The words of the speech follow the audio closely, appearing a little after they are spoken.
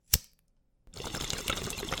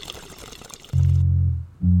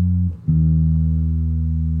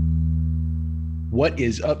What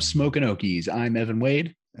is up, Smokin' Okies? I'm Evan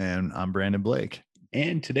Wade. And I'm Brandon Blake.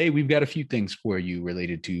 And today we've got a few things for you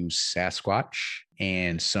related to Sasquatch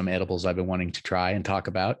and some edibles I've been wanting to try and talk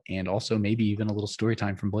about, and also maybe even a little story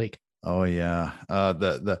time from Blake. Oh yeah,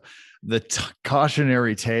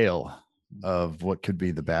 cautionary tale of what could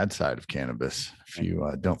be the bad side of cannabis if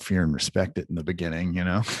you don't fear and respect it in the beginning.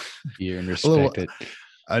 Fear and respect it.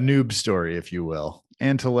 A noob story, if you will,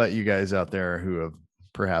 and to let you guys out there who have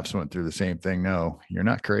perhaps went through the same thing know you're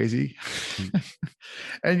not crazy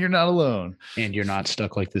and you're not alone and you're not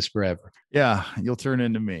stuck like this forever. Yeah, you'll turn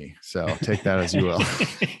into me, so take that as you will.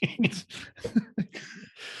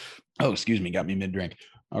 Oh, excuse me, got me mid-drink.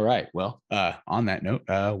 All right, well, on that note,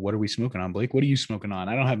 what are we smoking on, Blake? What are you smoking on?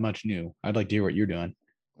 I don't have much new. I'd like to hear what you're doing.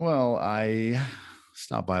 Well, I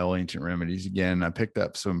stopped by Old Ancient Remedies again. I picked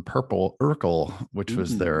up some Purple Urkel, which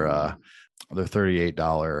was their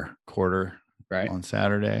 $38 quarter on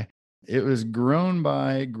Saturday. It was grown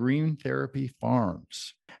by Green Therapy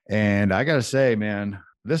Farms. And I got to say, man,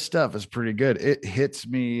 this stuff is pretty good. It hits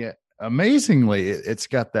me amazingly. It's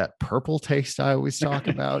got that purple taste I always talk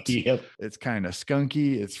about. Yep. It's kind of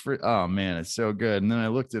skunky. Oh man, it's so good. And then I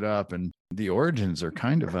looked it up and the origins are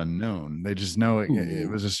kind of unknown. They just know it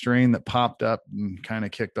was a strain that popped up and kind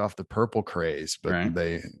of kicked off the purple craze, but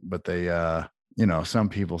they some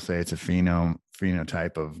people say it's a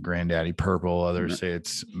phenotype of Granddaddy Purple. Others say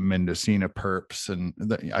it's Mendocina Purps. And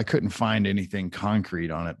I couldn't find anything concrete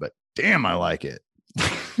on it, but damn, I like it.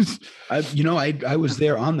 I was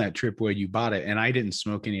there on that trip where you bought it, and I didn't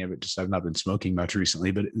smoke any of it. Just I've not been smoking much recently,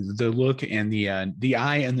 but the look and the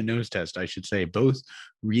eye and the nose test, I should say, both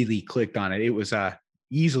really clicked on it. It was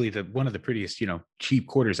easily one of the prettiest, cheap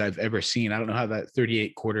quarters I've ever seen. I don't know how that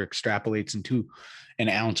 38 quarter extrapolates into an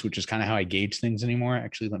ounce, which is kind of how I gauge things anymore.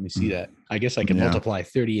 Actually, let me see that. I guess I can multiply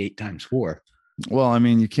 38 times 4. Well, I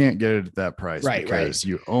mean, you can't get it at that price because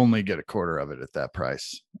you only get a quarter of it at that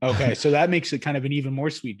price. Okay. So that makes it kind of an even more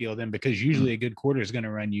sweet deal then, because usually a good quarter is going to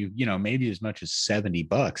run you, maybe as much as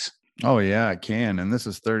 $70. Oh yeah, it can. And this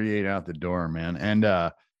is 38 out the door, man. And,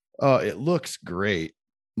 it looks great.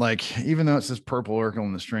 Like, even though it says Purple Urkel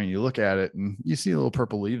in the strain, you look at it and you see little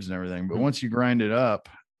purple leaves and everything. But once you grind it up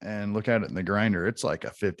and look at it in the grinder, it's like a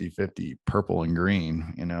 50-50 purple and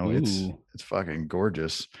green. It's fucking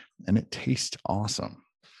gorgeous. And it tastes awesome.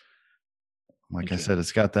 Like I said,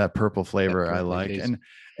 it's got that purple flavor I like. And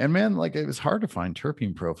man, like, it was hard to find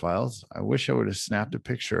terpene profiles. I wish I would have snapped a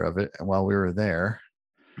picture of it while we were there.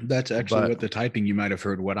 That's actually what the typing you might have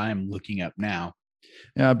heard, what I'm looking up now.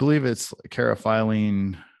 Yeah, I believe it's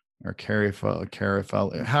caryophyllene or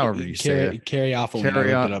caryophyllene, however you say it.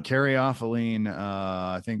 Caryophyllene,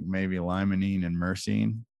 I think maybe limonene and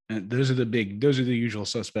myrcene. And those are the usual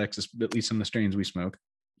suspects, at least in the strains we smoke.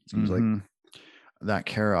 Seems like that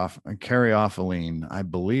caryophyllene, I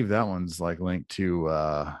believe that one's like linked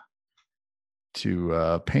to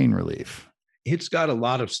pain relief. It's got a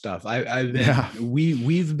lot of stuff.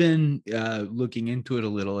 We've been looking into it a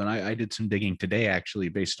little, and I did some digging today actually,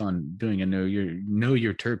 based on doing a know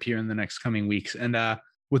your terp here in the next coming weeks. And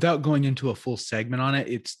without going into a full segment on it,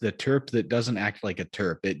 it's the terp that doesn't act like a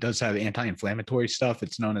terp. It does have anti-inflammatory stuff.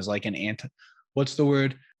 It's known as like what's the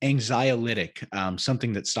word? Anxiolytic,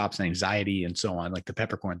 something that stops anxiety and so on, like the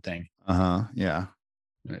peppercorn thing. Yeah.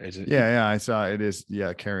 Is it? Yeah. I saw it is.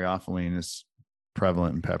 Yeah. Caryophyllene is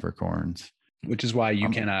prevalent in peppercorns. Which is why you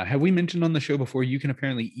can, have we mentioned on the show before, you can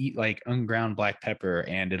apparently eat like unground black pepper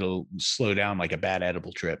and it'll slow down like a bad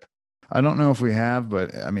edible trip. I don't know if we have,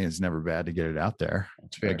 but I mean, it's never bad to get it out there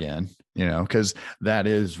again, because that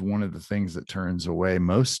is one of the things that turns away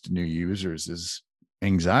most new users is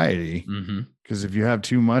anxiety. Because if you have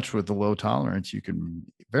too much with the low tolerance, you can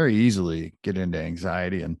very easily get into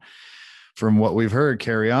anxiety. And from what we've heard,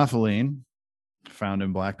 caryophyllene found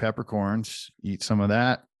in black peppercorns, eat some of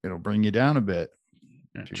that. It'll bring you down a bit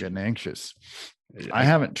if you're getting anxious. I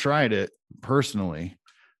haven't tried it personally,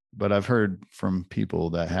 but I've heard from people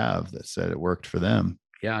that said it worked for them.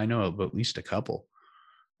 Yeah, I know of at least a couple.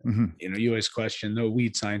 You always question, the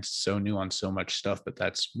weed science is so new on so much stuff, but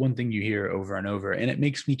that's one thing you hear over and over. And it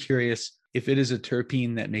makes me curious, if it is a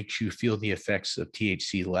terpene that makes you feel the effects of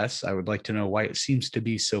THC less, I would like to know why it seems to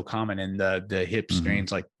be so common in the hip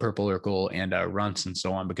strains like Purple Urkel and Runts and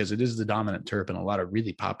so on, because it is the dominant terp in a lot of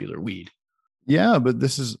really popular weed. Yeah, but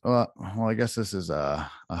this is, I guess this is a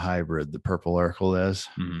hybrid, the Purple Urkel is.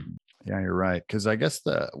 Yeah, you're right. Because I guess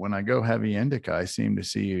when I go heavy indica, I seem to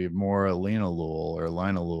see more linalool or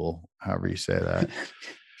linalool, however you say that.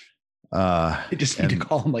 You just need to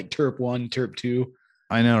call them like Terp 1, Terp 2.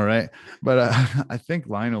 I know, right? But I think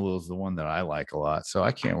Linalool is the one that I like a lot. So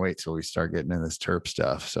I can't wait till we start getting in this terp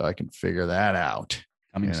stuff so I can figure that out.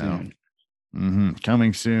 Coming soon.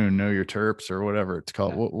 Coming soon. Know your terps or whatever it's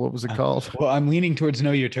called. What was it called? Well, I'm leaning towards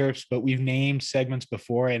Know Your Terps, but we've named segments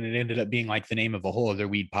before and it ended up being like the name of a whole other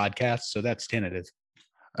weed podcast. So that's tentative.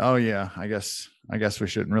 Oh yeah, I guess we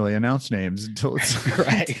shouldn't really announce names until it's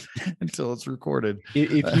right until it's recorded.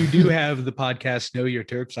 If you do have the podcast Know Your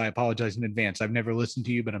Terps, I apologize in advance. I've never listened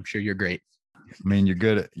to you, but I'm sure you're great. I mean, you're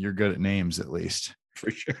good at names at least. For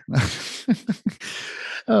sure.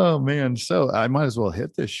 Oh man, so I might as well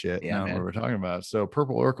hit this shit now what we're talking about. So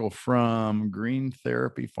Purple Urkel from Green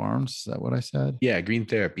Therapy Farms. Is that what I said? Yeah, Green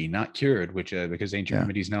Therapy, not cured, which because Ancient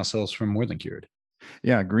Remedies now sells from more than cured.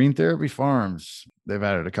 Yeah, Green Therapy Farms. They've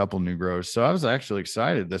added a couple new grows. So I was actually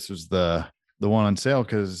excited. This was the one on sale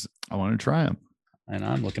because I wanted to try them. And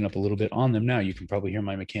I'm looking up a little bit on them now. You can probably hear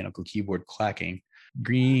my mechanical keyboard clacking.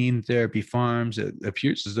 Green Therapy Farms. It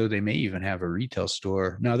appears as though they may even have a retail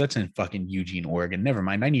store. No, that's in fucking Eugene, Oregon. Never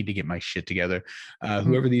mind. I need to get my shit together.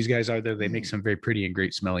 Whoever these guys are, though, they make some very pretty and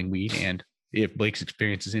great smelling weed. And if Blake's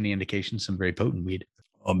experience is any indication, some very potent weed.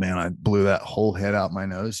 Oh man, I blew that whole head out my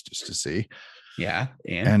nose just to see. Yeah,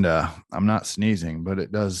 and I'm not sneezing, but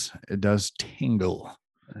it does tingle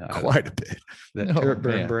quite a bit. That terp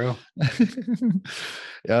burn, bro.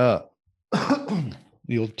 Yeah,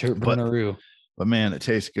 the old terp burneroo. But man, it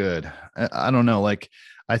tastes good. I don't know, like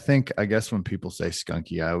I guess when people say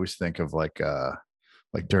skunky, I always think of like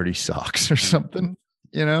dirty socks or something,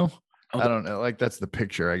 you know. I don't know, like that's the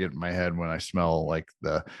picture I get in my head when I smell like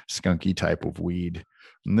the skunky type of weed.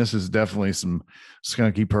 And this is definitely some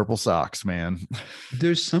skunky purple socks, man.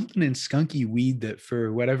 There's something in skunky weed that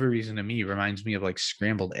for whatever reason to me reminds me of like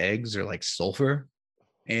scrambled eggs or like sulfur.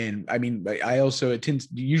 And I mean, I also, it tends,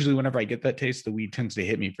 usually whenever I get that taste, the weed tends to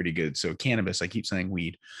hit me pretty good. So cannabis, I keep saying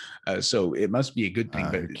weed. So it must be a good thing,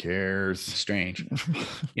 but who cares? It's strange.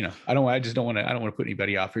 You know, I don't want to put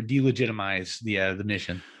anybody off or delegitimize the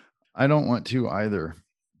mission. I don't want to either,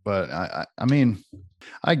 but I mean,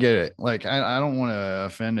 I get it. Like, I don't want to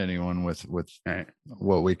offend anyone with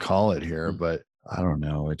what we call it here, but I don't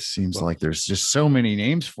know. It seems like there's just so many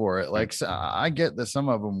names for it. Like, so I get that some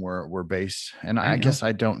of them were based, and I guess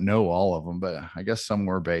I don't know all of them, but I guess some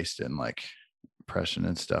were based in like oppression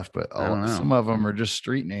and stuff, but some of them are just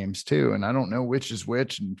street names too. And I don't know which is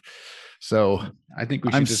which. And so I think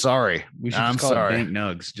we should I'm sorry. We should just call it dank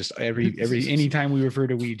nugs. Just anytime we refer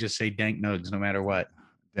to weed, just say dank nugs, no matter what.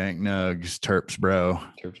 Dank nugs, terps, bro.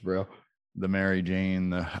 The Mary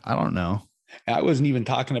Jane, I don't know. I wasn't even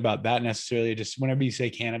talking about that necessarily. Just whenever you say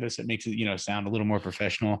cannabis, it makes it, sound a little more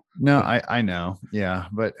professional. No, I know. Yeah.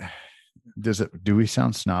 But do we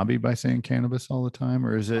sound snobby by saying cannabis all the time,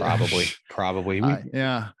 or is it probably?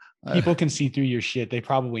 Yeah. People can see through your shit. They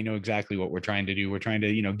probably know exactly what we're trying to do. We're trying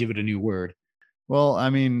to, give it a new word. Well, I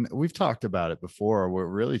mean, we've talked about it before. We're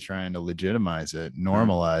really trying to legitimize it,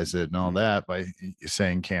 normalize it, and all that by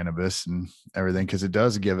saying cannabis and everything, because it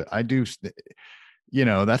does give it. I do,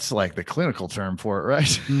 that's like the clinical term for it, right?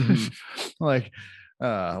 Mm-hmm.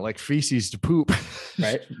 like feces to poop,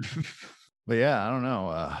 right? But yeah, I don't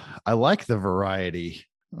know. I like the variety.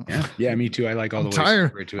 Yeah, me too. I like all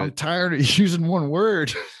I'm tired of using one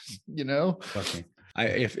word, Okay.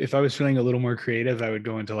 If I was feeling a little more creative, I would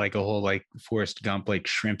go into like a whole like Forrest Gump like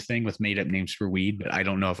shrimp thing with made up names for weed, but I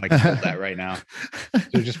don't know if I can hold that right now.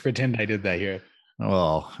 So just pretend I did that here.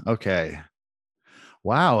 Well, okay.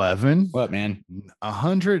 Wow, Evan. What, man?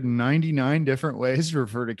 199 different ways to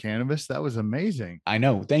refer to cannabis. That was amazing. I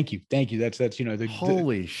know. Thank you. That's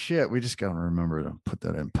holy shit. We just got to remember to put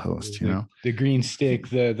that in post, the green stick,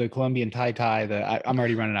 the Colombian tie, I'm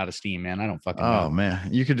already running out of steam, man. I don't fucking know. Oh man.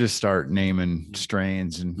 You could just start naming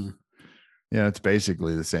strains and it's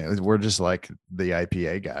basically the same. We're just like the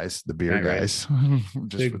IPA guys, the beer guys,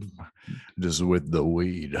 just with the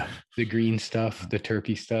weed, the green stuff, the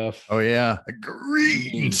terpy stuff. Oh yeah, the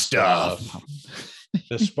green stuff,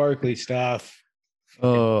 the sparkly stuff.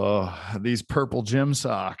 Oh, these purple gym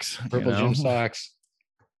socks, gym socks.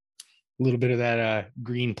 A little bit of that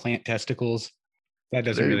green plant testicles. That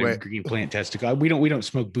doesn't really green plant testicle. We don't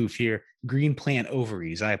smoke boof here. Green plant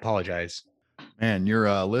ovaries. I apologize. Man, your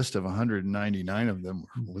list of 199 of them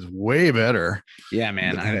was way better. Yeah,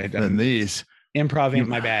 man. Than these. Improv ain't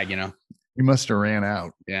my bag, You must have ran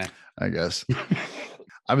out. Yeah, I guess.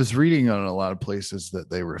 I was reading on a lot of places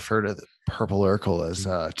that they refer to the Purple Urkel as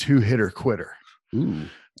two-hitter quitter. Ooh.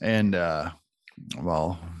 And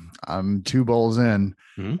well, I'm 2 bowls in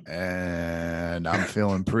and I'm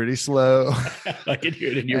feeling pretty slow. I can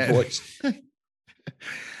hear it in your voice.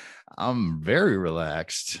 I'm very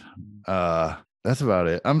relaxed. That's about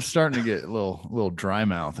it. I'm starting to get a little dry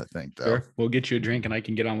mouth, I think, though. Sure. We'll get you a drink and I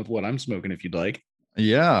can get on with what I'm smoking if you'd like.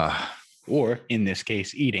 Yeah. Or in this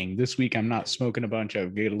case, eating. This week, I'm not smoking a bunch.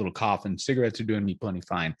 I've got a little cough, and cigarettes are doing me plenty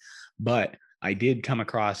fine. But I did come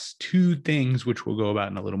across two things, which we'll go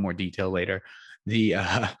about in a little more detail later. The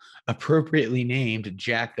appropriately named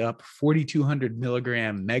jacked up 4,200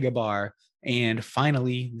 milligram Megabar, and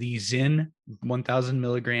finally the Zen 1,000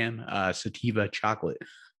 milligram sativa chocolate,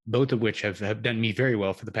 both of which have done me very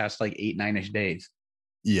well for the past like 8-9ish days.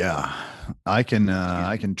 Yeah, I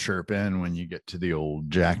can chirp in when you get to the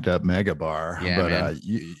old jacked up Megabar. Yeah, but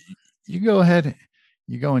you go ahead,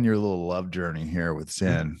 you go on your little love journey here with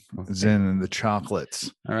Zen, okay. Zen and the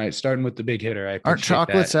chocolates. All right, starting with the big hitter. Aren't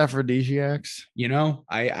chocolates aphrodisiacs? You know,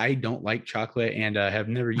 I don't like chocolate and have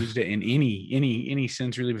never used it in any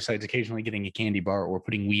sense really, besides occasionally getting a candy bar or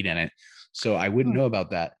putting weed in it. So I wouldn't know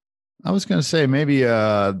about that. I was going to say maybe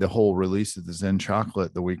the whole release of the Zen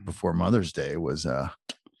chocolate the week before Mother's Day was, that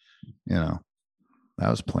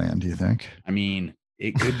was planned. Do you think? I mean,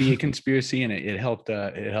 it could be a conspiracy, and it helped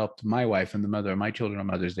my wife and the mother of my children on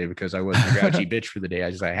Mother's Day because I wasn't a grouchy bitch for the day. I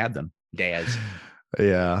had them. Dads.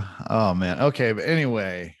 Yeah. Oh man. Okay. But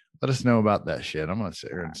anyway, let us know about that shit. I'm going to sit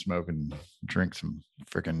here and smoke and drink some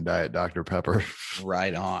freaking Diet Dr. Pepper.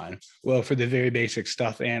 Right on. Well, for the very basic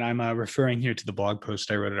stuff, and I'm referring here to the blog post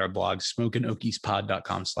I wrote at our blog,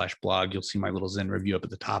 smokingokiespod.com/blog. You'll see my little Zen review up at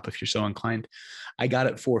the top if you're so inclined. I got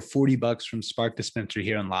it for $40 from Spark Dispensary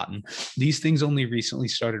here in Lawton. These things only recently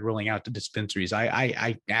started rolling out to dispensaries.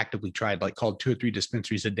 I actively tried, called 2 or 3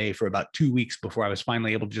 dispensaries a day for about 2 weeks before I was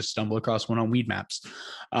finally able to just stumble across one on Weed Maps.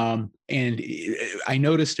 And I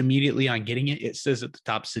noticed immediately on getting it, it says at the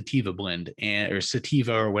top sativa blend or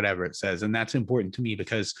sativa or whatever it says. And that's important to me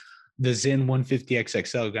because the Zen 150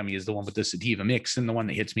 XXL gummy is the one with the sativa mix and the one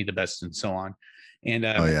that hits me the best and so on. And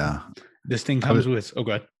this thing comes with, oh,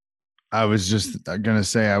 God. I was just going to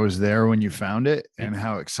say I was there when you found it and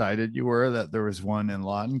how excited you were that there was one in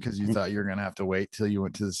Lawton because you thought you were going to have to wait till you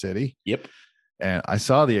went to the city. Yep. And I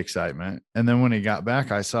saw the excitement. And then when he got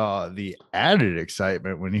back, I saw the added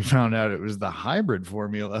excitement when he found out it was the hybrid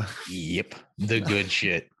formula. Yep. The good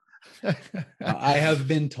shit. I have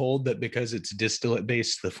been told that because it's distillate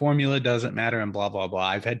based, the formula doesn't matter and blah, blah, blah.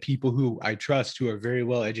 I've had people who I trust who are very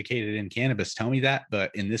well educated in cannabis tell me that.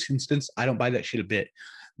 But in this instance, I don't buy that shit a bit.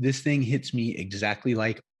 This thing hits me exactly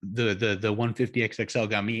like the 150 XXL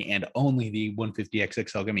gummy, and only the 150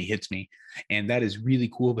 XXL gummy hits me. And that is really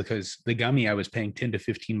cool because the gummy I was paying $10 to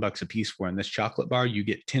 $15 a piece for. In this chocolate bar, you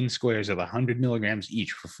get 10 squares of 100 milligrams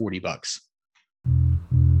each for $40.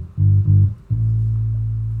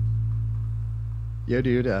 Yo,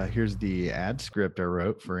 dude, here's the ad script I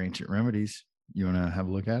wrote for Ancient Remedies. You want to have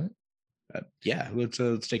a look at it? Yeah, let's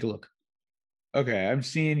take a look. Okay, I'm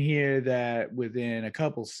seeing here that within a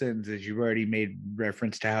couple sentences, you've already made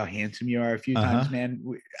reference to how handsome you are a few times, man.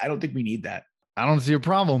 I don't think we need that. I don't see a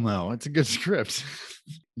problem, though. It's a good script.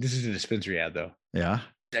 This is a dispensary ad, though. Yeah.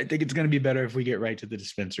 I think it's going to be better if we get right to the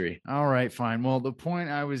dispensary. All right, fine. Well, the point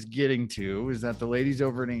I was getting to is that the ladies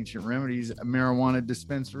over at Ancient Remedies, a marijuana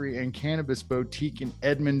dispensary and cannabis boutique in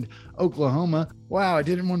Edmond, Oklahoma. Wow, I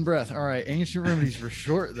did it in one breath. All right, Ancient Remedies for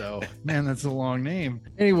short, though. Man, that's a long name.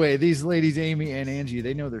 Anyway, these ladies, Amy and Angie,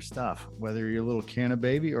 they know their stuff. Whether you're a little canna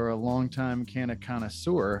baby or a longtime canna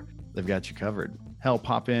connoisseur, they've got you covered. Hell,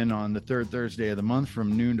 pop in on the third Thursday of the month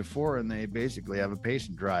from noon to 4, and they basically have a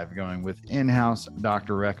patient drive going with in-house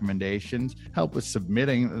doctor recommendations, help with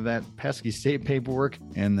submitting that pesky state paperwork,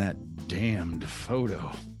 and that damned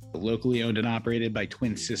photo. Locally owned and operated by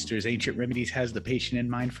twin sisters, Ancient Remedies has the patient in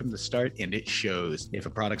mind from the start, and it shows. If a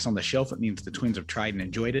product's on the shelf, it means the twins have tried and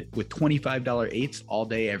enjoyed it, with $25 eights all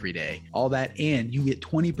day, every day. All that, and you get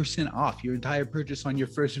 20% off your entire purchase on your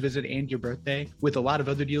first visit and your birthday, with a lot of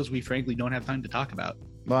other deals we frankly don't have time to talk about.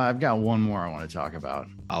 Well, I've got one more I want to talk about.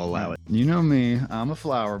 I'll allow it. You know me, I'm a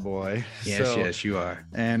flower boy. Yes, you are.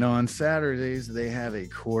 And on Saturdays, they have a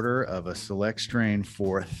quarter of a select strain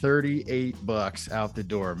for $38 out the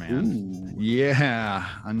door, man. Ooh. Yeah,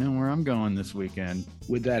 I know where I'm going this weekend.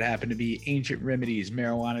 Would that happen to be Ancient Remedies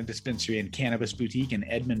Marijuana Dispensary and Cannabis Boutique in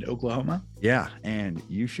Edmond, Oklahoma? Yeah, and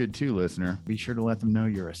you should too, listener. Be sure to let them know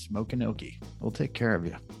you're a Smokin' Okie. They'll take care of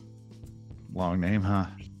you. Long name, huh?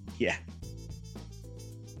 Yeah.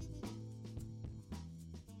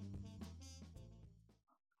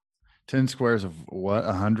 $10 squares of what?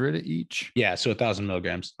 100 each? Yeah, so 1,000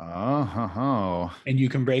 milligrams. Oh. And you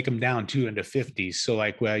can break them down too into 50s. So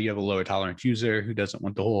you have a lower tolerance user who doesn't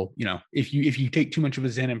want the whole, if you take too much of a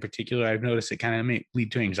Zen in particular, I've noticed it kind of may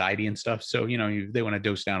lead to anxiety and stuff. So, they want to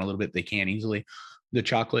dose down a little bit, they can easily. The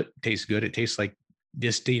chocolate tastes good. It tastes like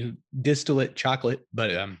distillate chocolate,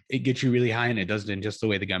 but it gets you really high, and it does it in just the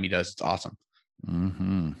way the gummy does. It's awesome.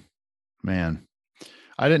 Man,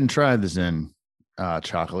 I didn't try the Zen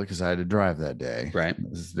chocolate because I had to drive that day. Right.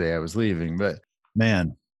 This is the day I was leaving, but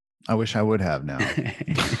man, I wish I would have now.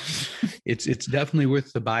 It's definitely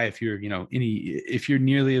worth the buy if you're, if you're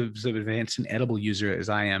nearly as advanced an edible user as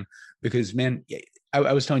I am, because man,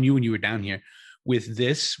 I was telling you when you were down here, with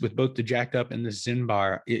both the Jacked Up and the Zen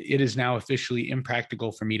bar, it is now officially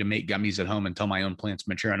impractical for me to make gummies at home until my own plants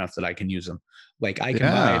mature enough that I can use them. Like I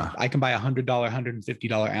can buy $100,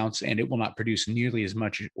 $150 ounce, and it will not produce nearly as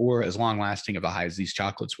much or as long lasting of a high as these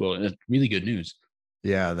chocolates will. And it's really good news.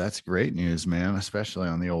 Yeah, that's great news, man, especially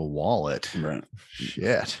on the old wallet. Right.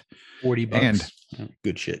 Shit. $40 and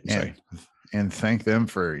good shit. Sorry. And thank them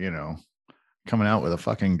for, coming out with a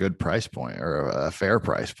fucking good price point, or a fair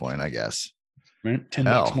price point, I guess. Right.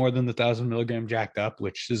 $10 more than the 1,000 milligram Jacked Up,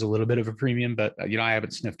 which is a little bit of a premium, but I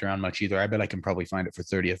haven't sniffed around much either. I bet I can probably find it for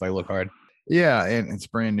 30 if I look hard. Yeah, and it's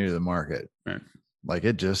brand new to the market. Right. Like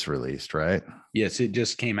it just released, right? Yes, it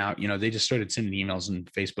just came out. They just started sending emails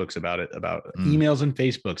and Facebooks about it, emails and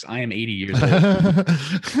Facebooks. I am 80 years old.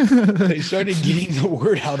 They started getting the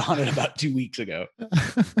word out on it about 2 weeks ago.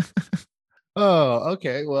 Oh,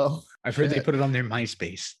 okay. Well, I've heard they put it on their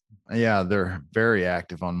MySpace. Yeah, they're very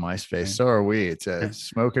active on MySpace. Right. So are we. It's a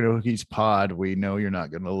Smoking Okies pod. We know you're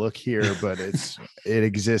not going to look here, but it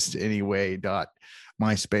exists anyway.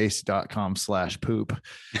 MySpace.com/poop.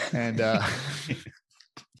 And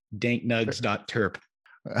danknugs.terp.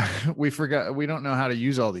 We forgot. We don't know how to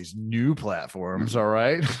use all these new platforms. All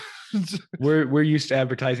right. We're used to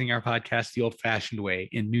advertising our podcast the old-fashioned way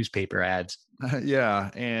in newspaper ads. Yeah.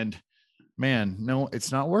 And man, no,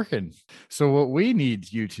 it's not working. So what we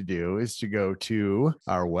need you to do is to go to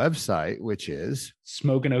our website, which is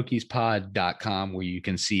smokingokieспod.com, where you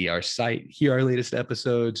can see our site, hear our latest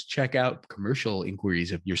episodes, check out commercial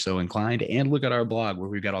inquiries if you're so inclined, and look at our blog where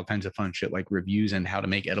we've got all kinds of fun shit like reviews and how to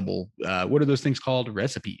make edible, what are those things called?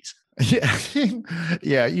 Recipes. Yeah.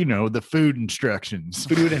 Yeah. The food instructions.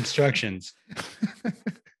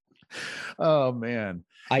 Oh, man.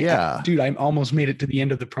 Dude, I almost made it to the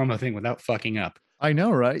end of the promo thing without fucking up. I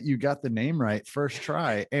know, right? You got the name right first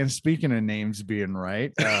try. And speaking of names being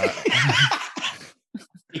right,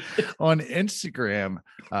 on Instagram,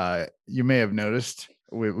 you may have noticed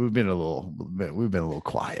we've been a little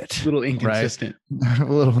quiet, a little inconsistent, right? A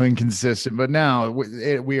little inconsistent. But now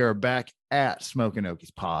we are back at Smoking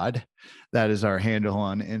Okies Pod. That is our handle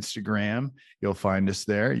on Instagram. You'll find us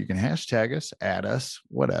there. You can hashtag us, add us,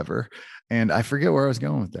 whatever. And I forget where I was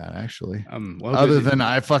going with that, actually. Other than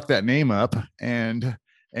I fucked that name up and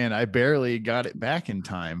I barely got it back in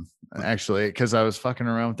time, actually, because I was fucking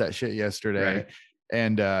around with that shit yesterday. Right.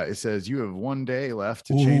 And it says you have 1 day left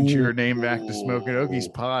to change your name back to Smoking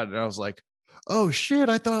Okies Pod. And I was like, oh shit,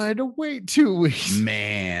 I thought I had to wait 2 weeks.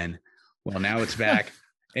 Man. Well, now it's back.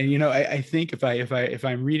 And I think if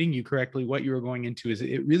I'm reading you correctly, what you were going into is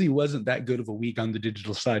it really wasn't that good of a week on the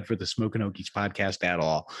digital side for the Smoking Okies podcast at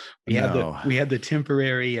all. We had the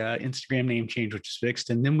temporary Instagram name change, which is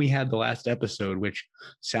fixed, and then we had the last episode, which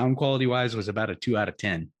sound quality wise was about a 2 out of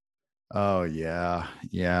 10. Oh yeah.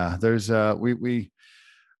 There's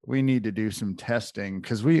we need to do some testing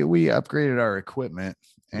because we upgraded our equipment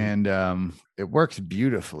and it works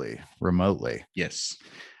beautifully remotely. Yes.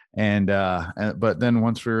 And but then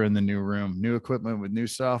once we were in the new room, new equipment with new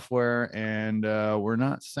software, and we're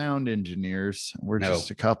not sound engineers. We're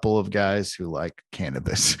just a couple of guys who like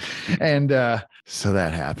cannabis. And so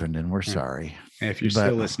that happened, and we're sorry. And if you're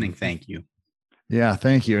still listening, thank you. Yeah,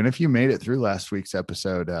 thank you. And if you made it through last week's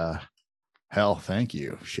episode, hell, thank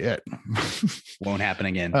you. Shit. Won't happen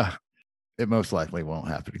again. It most likely won't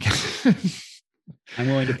happen again. I'm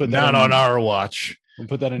willing to put that not on our watch. We'll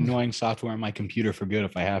put that annoying software on my computer for good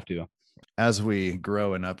if I have to. As we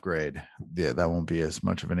grow and upgrade, that won't be as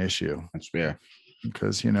much of an issue. That's fair.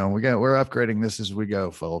 Because we're upgrading this as we go,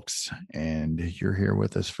 folks. And you're here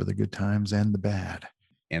with us for the good times and the bad.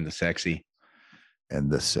 And the sexy.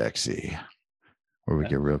 Where we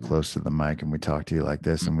get real close to the mic and we talk to you like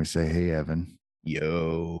this and we say, hey, Evan.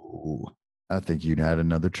 Yo. I think you had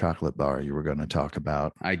another chocolate bar you were going to talk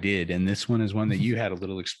about. I did. And this one is one that you had a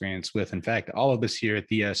little experience with. In fact, all of us here at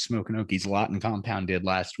the Smoking Okies Lawton compound did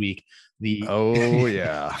last week. Oh,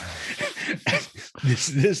 yeah. This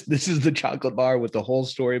is the chocolate bar with the whole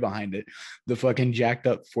story behind it. The fucking jacked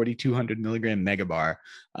up 4,200 milligram mega bar.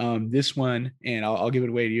 This one, and I'll give it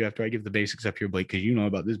away to you after I give the basics up here, Blake, because you know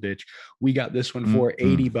about this bitch. We got this one for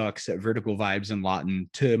 $80 at Vertical Vibes in Lawton.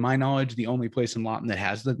 To my knowledge, the only place in Lawton that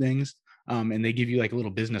has the things. And they give you like a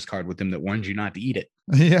little business card with them that warns you not to eat it.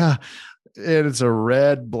 Yeah. It's a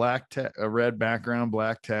red background,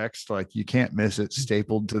 black text. Like you can't miss it,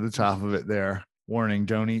 stapled to the top of it there. Warning,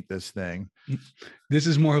 don't eat this thing. This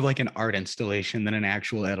is more of like an art installation than an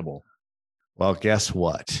actual edible. Well, guess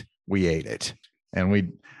what? We ate it.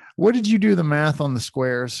 And what did you do the math on the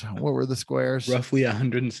squares? What were the squares? Roughly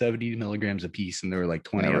 170 milligrams a piece, and there were like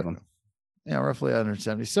 20 of them. Yeah, roughly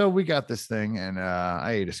 170. So we got this thing, and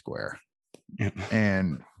I ate a square. Yeah.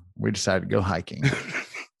 And we decided to go hiking.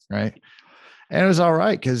 Right. And it was all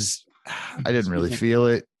right because I didn't really feel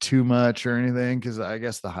it too much or anything, because I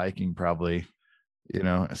guess the hiking probably,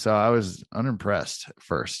 so I was unimpressed at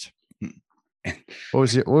first.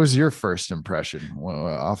 What was your first impression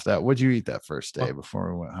off that? What'd you eat that first day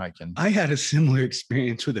before we went hiking? I had a similar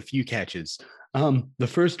experience with a few catches. The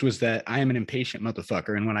first was that I am an impatient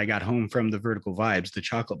motherfucker, and when I got home from the Vertical Vibes, the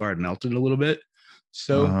chocolate bar had melted a little bit.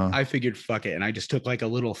 So I figured, fuck it. And I just took like a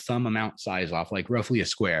little thumb amount size off, like roughly a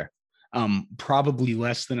square. Probably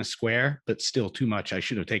less than a square, but still too much. I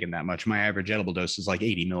should have taken that much. My average edible dose is like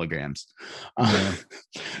 80 milligrams.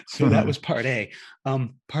 So that was part A.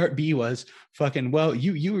 Part B was fucking, well,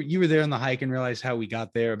 you were there on the hike and realized how we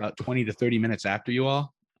got there about 20 to 30 minutes after you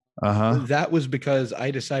all. That was because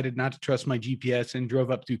I decided not to trust my GPS and drove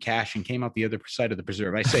up through Cache and came out the other side of the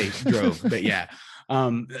preserve. I say drove, but yeah.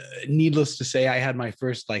 Needless to say, I had my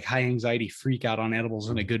first like high anxiety freak out on edibles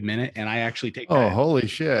in a good minute, and I actually take. Oh, holy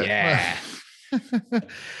shit! Yeah,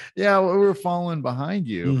 yeah. Well, we were following behind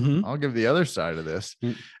you. I'll give the other side of this,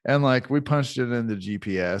 and like we punched it into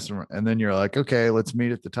GPS, and then you're like, okay, let's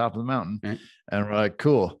meet at the top of the mountain, and we're like,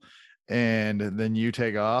 cool. And then you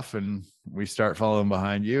take off and we start following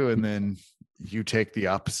behind you. And then you take the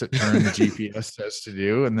opposite turn the GPS says to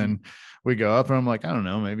do. And then we go up and I'm like, I don't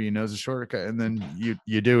know, maybe he knows a shortcut. And then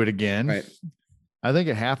you do it again. Right. I think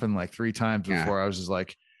it happened like 3 times before I was just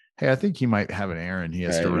like, hey, I think he might have an errand he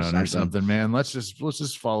has to run or something, man. Let's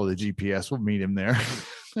just follow the GPS. We'll meet him there.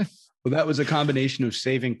 Well, that was a combination of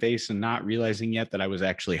saving face and not realizing yet that I was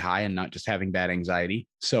actually high and not just having bad anxiety.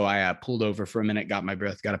 So I pulled over for a minute, got my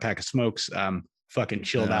breath, got a pack of smokes, fucking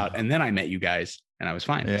chilled out. And then I met you guys and I was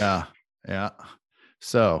fine. Yeah. Yeah.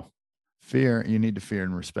 So you need to fear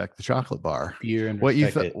and respect the chocolate bar. Fear and what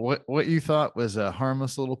you thought was a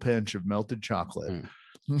harmless little pinch of melted chocolate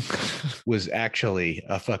was actually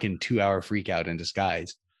a fucking 2-hour freak out in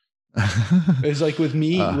disguise. It's like with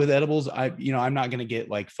me with edibles, I'm not going to get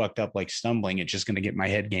like fucked up, like stumbling. It's just going to get my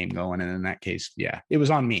head game going. And in that case, yeah, it was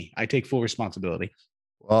on me. I take full responsibility.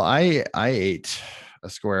 Well, I ate a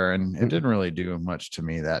square and it didn't really do much to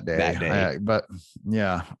me that day. But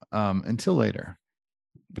yeah, until later,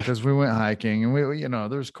 because we went hiking and we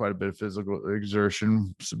there's quite a bit of physical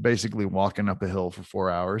exertion, so basically walking up a hill for 4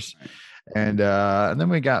 hours. And then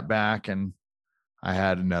we got back and I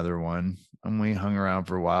had another one. And we hung around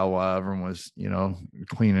for a while everyone was,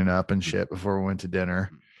 cleaning up and shit before we went to dinner.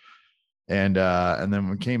 And then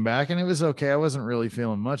we came back and it was okay. I wasn't really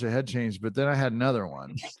feeling much. I had changed, but then I had another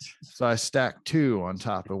one. So I stacked 2 on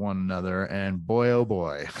top of one another, and boy, oh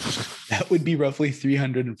boy. That would be roughly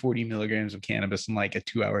 340 milligrams of cannabis in like a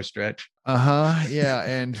 2-hour stretch. Yeah.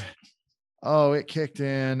 And it kicked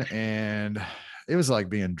in and it was like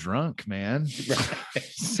being drunk, man.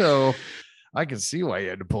 So I can see why you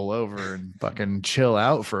had to pull over and fucking chill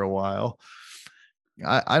out for a while.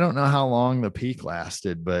 I don't know how long the peak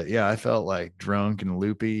lasted, but yeah, I felt like drunk and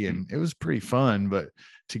loopy and it was pretty fun, but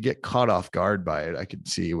to get caught off guard by it, I could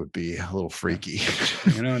see it would be a little freaky.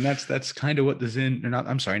 And that's kind of what the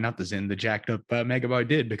Zyn, the jacked up Megabar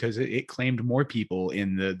did, because it claimed more people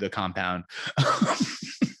in the compound.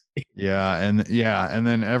 Yeah. And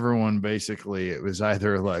then everyone basically, it was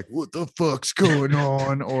either like, what the fuck's going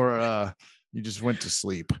on? Or, you just went to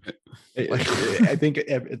sleep. I think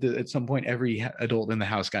at some point, every adult in the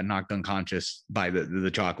house got knocked unconscious by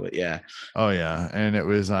the chocolate. Yeah. Oh yeah. And it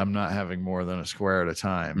was, I'm not having more than a square at a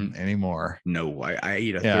time anymore. No, I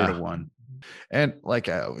eat a third of one. And like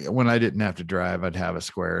when I didn't have to drive, I'd have a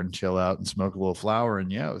square and chill out and smoke a little flower.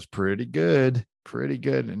 And yeah, it was pretty good.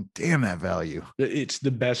 And damn, that value. It's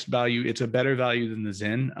the best value. It's a better value than the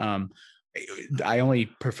Zyn. I only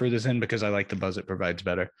prefer the Zyn because I like the buzz it provides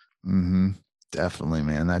better. Definitely,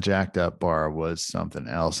 man. That jacked up bar was something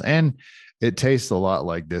else, and it tastes a lot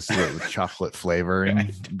like this with chocolate flavoring.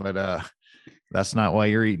 Right. But that's not why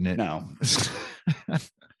you're eating it. No.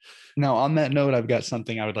 Now, on that note, I've got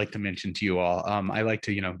something I would like to mention to you all. I like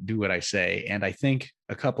to, do what I say, and I think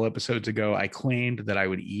a couple episodes ago I claimed that I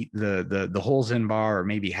would eat the whole Zyn bar, or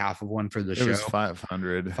maybe half of one for the show. It was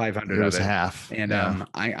 500. 500. It was half. And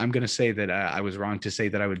I'm going to say that I was wrong to say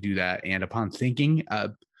that I would do that. And upon thinking,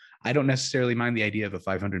 I don't necessarily mind the idea of a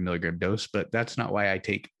 500 milligram dose, but that's not why I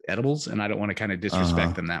take edibles, and I don't want to kind of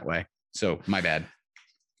disrespect them that way. So my bad.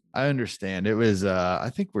 I understand. It was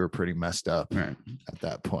I think we were pretty messed up at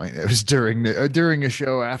that point. It was during a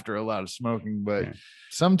show after a lot of smoking, but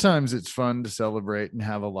sometimes it's fun to celebrate and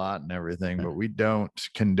have a lot and everything, but we don't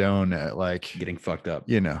condone it, like getting fucked up.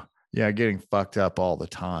 Getting fucked up all the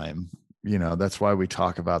time. That's why we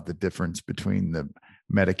talk about the difference between the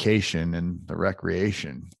medication and the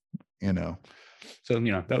recreation. So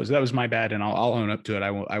that was my bad, and I'll own up to it.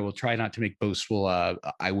 I will try not to make boastful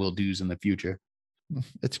I will do's in the future.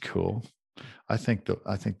 It's cool. I think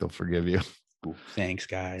they'll forgive you. Ooh, thanks,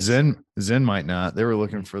 guys. Zen might not. They were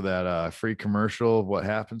looking for that free commercial of what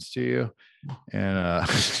happens to you, and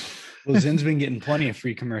well, Zen's been getting plenty of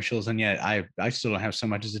free commercials, and yet I still don't have so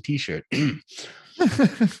much as a T-shirt.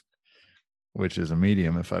 Which is a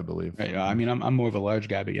medium, if I believe. Right, I mean, I'm more of a large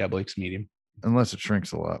guy, but yeah, Blake's medium. Unless it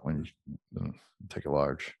shrinks a lot when you take a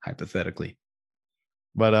large. Hypothetically.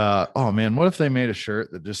 But oh man, what if they made a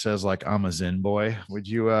shirt that just says like I'm a Zen boy? Would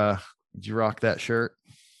you rock that shirt?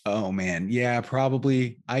 Oh man, yeah,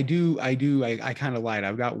 probably. I do. I kind of lied.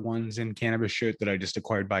 I've got one Zen cannabis shirt that I just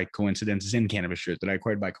acquired by coincidence. Zen cannabis shirt that I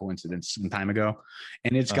acquired by coincidence some time ago,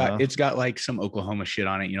 and it's got like some Oklahoma shit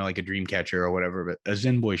on it, like a dream catcher or whatever. But a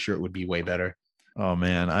Zen boy shirt would be way better. Oh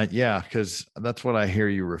man, because that's what I hear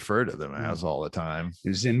you refer to them as all the time.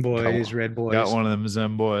 Zen boys, red boys. Got one of them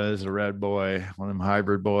Zen boys, a red boy, one of them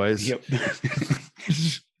hybrid boys. Yep.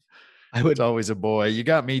 It's always a boy. You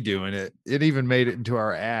got me doing it. It even made it into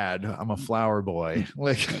our ad. I'm a flower boy.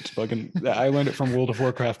 Like that's fucking. I learned it from World of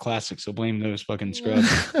Warcraft Classic, so blame those fucking scrubs.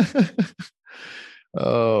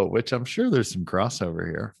 Oh, which I'm sure there's some crossover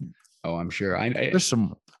here. Oh, I'm sure.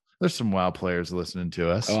 There's some WoW players listening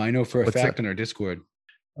to us. Oh, I know for a fact in our Discord.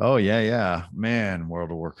 Oh, yeah. Man,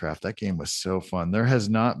 World of Warcraft. That game was so fun. There has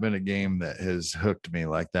not been a game that has hooked me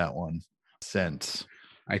like that one since.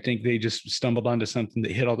 I think they just stumbled onto something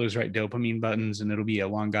that hit all those right dopamine buttons, and it'll be a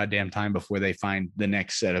long goddamn time before they find the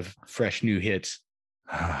next set of fresh new hits.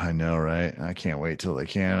 I know, right? I can't wait till they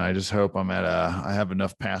can. I just hope I have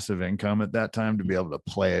enough passive income at that time to be able to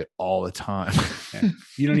play it all the time. Yeah.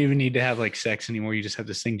 You don't even need to have like sex anymore. You just have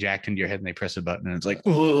this thing jacked into your head and they press a button and it's like,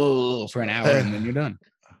 whoa, for an hour and then you're done.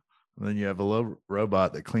 And then you have a little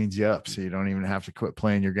robot that cleans you up so you don't even have to quit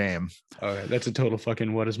playing your game. All right. That's a total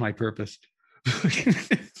fucking what is my purpose?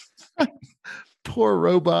 Poor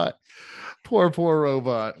robot. Poor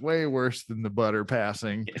robot. Way worse than the butter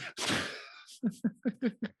passing. Yeah.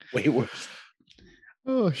 Way worse.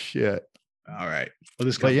 Oh shit. All right.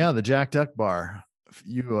 Well, but yeah, the Jack Duck bar.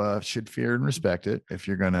 You should fear and respect it if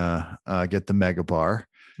you're gonna get the mega bar.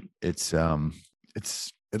 It'll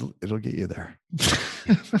get you there.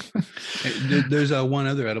 There's one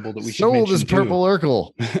other edible that we should mention. Sold as purple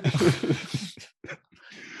Urkel.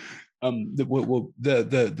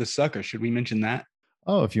 The sucker. Should we mention that?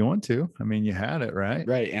 Oh, if you want to. I mean, you had it, right?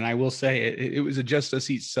 Right. And I will say it was a Just Us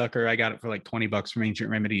Eat sucker. I got it for like $20 from Ancient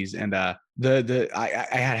Remedies. And I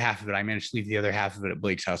had half of it. I managed to leave the other half of it at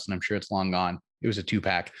Blake's house, and I'm sure it's long gone. It was a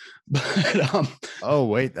 2-pack. But oh,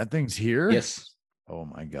 wait, that thing's here? Yes. Oh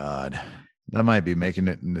my God. That might be making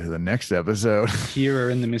it into the next episode. Here or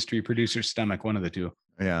in the mystery producer's stomach, one of the two.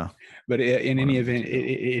 Yeah. But in any event,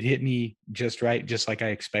 it hit me just right, just like I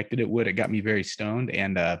expected it would. It got me very stoned,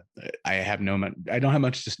 and I don't have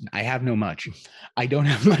much to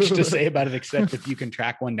say about it, except if you can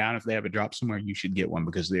track one down, if they have a drop somewhere, you should get one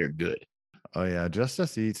because they're good. Oh yeah, Just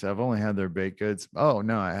Us Eats. I've only had their baked goods. Oh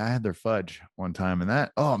no, I had their fudge one time, and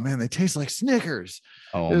oh man, they taste like Snickers.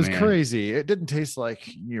 Oh, it was crazy. It didn't taste like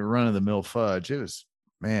your run-of-the-mill fudge. It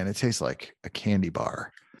tastes like a candy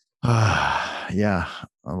bar. Yeah,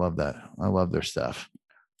 I love that. I love their stuff.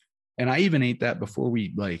 And I even ate that before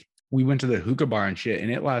we went to the hookah bar and shit,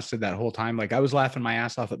 and it lasted that whole time. Like I was laughing my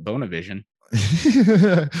ass off at Bonavision.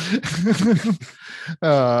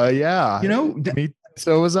 Yeah.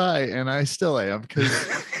 So was I, and I still am, because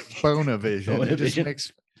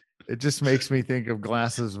Bonavision. It just makes me think of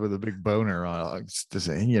glasses with a big boner on it.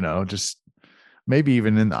 Just maybe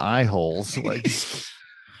even in the eye holes. Like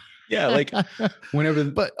yeah, like whenever.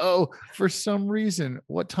 But for some reason,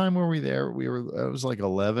 what time were we there? It was like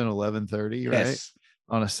 11:30, right? Yes.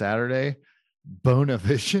 On a Saturday.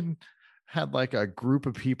 Bonavision had like a group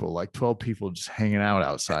of people, like 12 people just hanging out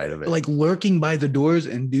outside of it. Like lurking by the doors.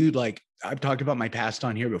 And dude, like I've talked about my past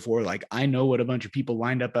on here before. Like I know what a bunch of people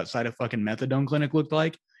lined up outside a fucking methadone clinic looked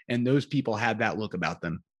like. And those people had that look about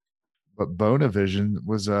them. But Bonavision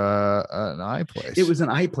was an eye place. It was an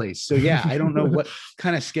eye place. So yeah, I don't know what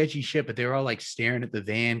kind of sketchy shit, but they were all like staring at the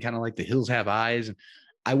van, kind of like The Hills Have Eyes. And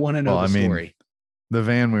I want to know the story. The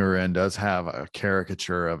van we were in does have a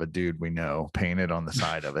caricature of a dude we know painted on the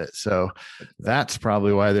side of it. So that's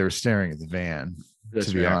probably why they were staring at the van,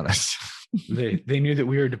 to be honest. They knew that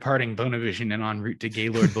we were departing Bonavision and en route to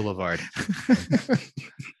Gaylord Boulevard.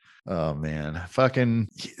 Oh man, fucking!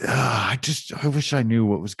 I wish I knew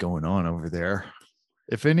what was going on over there.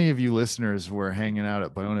 If any of you listeners were hanging out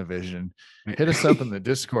at Bonavision, hit us up in the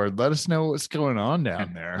Discord. Let us know what's going on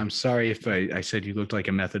down there. I'm sorry if I said you looked like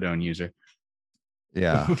a methadone user.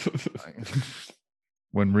 Yeah.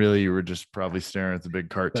 When really you were just probably staring at the big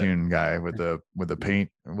cartoon guy with a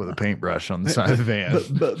paintbrush on the side of the van.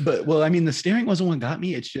 But well, I mean, the staring wasn't what got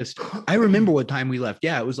me. It's just I remember what time we left.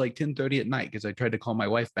 Yeah, it was like 10:30 at night because I tried to call my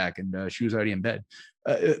wife back and she was already in bed.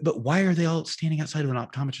 But why are they all standing outside of an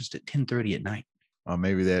optometrist at 10:30 at night? Oh,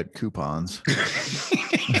 maybe they had coupons.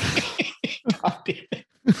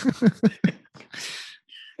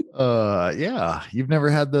 Yeah, you've never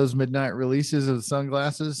had those midnight releases of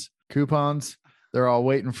sunglasses coupons? They're all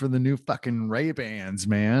waiting for the new fucking Ray-Bans,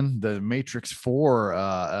 man. The Matrix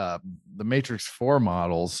 4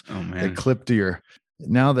 models. Oh man, they clip to your,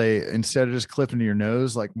 now they, instead of just clipping to your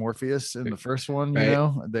nose like Morpheus in the first one, right. You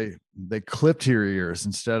know, they clip to your ears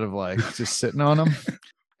instead of like just sitting on them.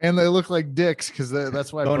 And they look like dicks because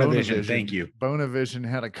that's why Bonavision, thank you. Bonavision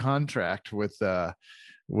had a contract with the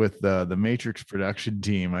Matrix production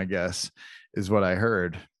team, I guess, is what I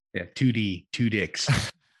heard. Yeah, 2D, 2 dicks.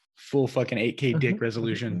 Full fucking 8K dick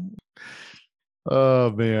resolution.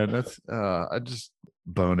 Oh man, that's I just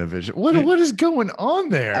Bonavision. What is going on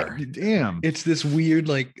there? Damn. It's this weird,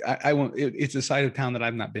 like I won't. It's a side of town that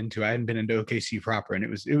I've not been to. I hadn't been into OKC proper, and it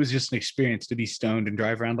was just an experience to be stoned and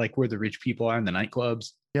drive around like where the rich people are in the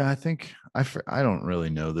nightclubs. Yeah, I think I don't really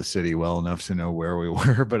know the city well enough to know where we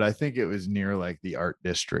were, but I think it was near like the art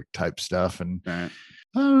district type stuff, and right.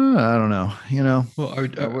 I don't know. You know, well,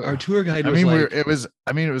 our tour guide. It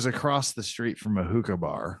was across the street from a hookah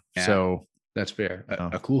bar, yeah, so that's fair.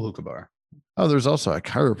 A cool hookah bar. Oh, there's also a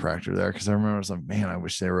chiropractor there because I remember I was like, man, I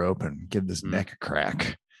wish they were open. Give this neck a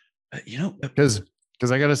crack. You know, because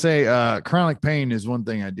I got to say, chronic pain is one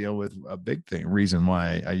thing I deal with. A big reason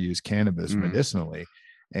why I use cannabis medicinally,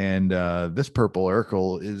 and this purple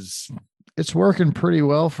Urkel it's working pretty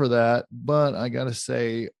well for that. But I got to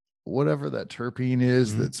say, whatever that terpene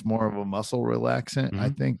is, that's more of a muscle relaxant. I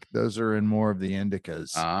think those are in more of the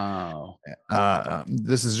indicas. Oh,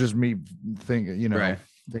 this is just me thinking, you know. Right.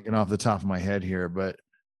 Thinking off the top of my head here, but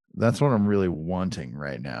that's what I'm really wanting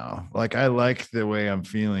right now. Like I like the way I'm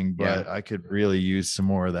feeling, but I could really use some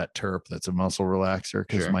more of that terp that's a muscle relaxer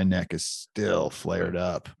because my neck is still flared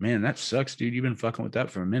up. Man, that sucks, dude. You've been fucking with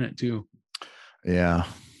that for a minute too. Yeah.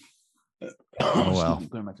 Oh well.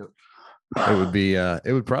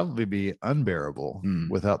 It would probably be unbearable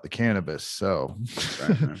without the cannabis. So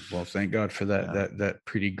well, thank God for that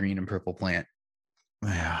pretty green and purple plant.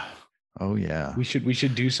 Yeah. Oh yeah. We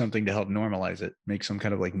should do something to help normalize it. Make some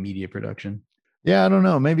kind of like media production. Yeah, I don't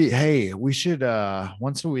know. Maybe, hey, we should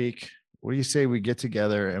once a week. What do you say we get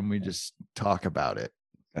together and we just talk about it?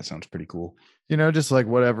 That sounds pretty cool. You know, just like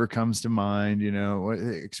whatever comes to mind, you know, what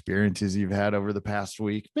experiences you've had over the past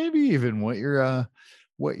week, maybe even what you're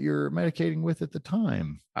medicating with at the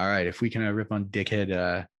time. All right. If we can rip on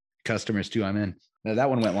dickhead customers too, I'm in. No, that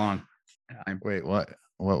one went long. Wait, what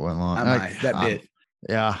went long? That bit.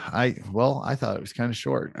 Yeah, I thought it was kind of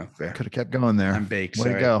short. Okay. Could have kept going there. I'm baked.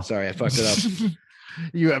 Way to go. Sorry, I fucked it up.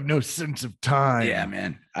 You have no sense of time. Yeah,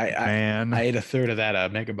 man. I ate a third of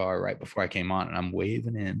that mega bar right before I came on, and I'm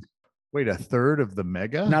waving in. Wait, a third of the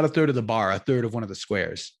mega? Not a third of the bar, a third of one of the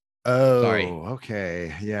squares. Oh, sorry.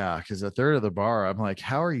 Okay. Yeah, because a third of the bar, I'm like,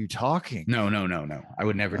 how are you talking? No. I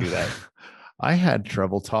would never do that. I had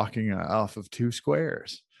trouble talking off of 2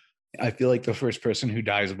 squares. I feel like the first person who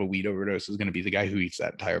dies of a weed overdose is going to be the guy who eats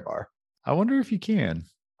that entire bar. I wonder if you can.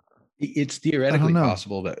 It's theoretically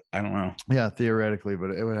possible, but I don't know. Yeah, theoretically,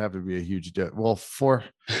 but it would have to be a huge well,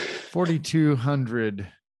 4,200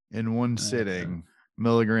 in one sitting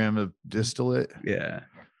milligram of distillate. Yeah.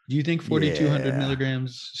 Do you think 4,200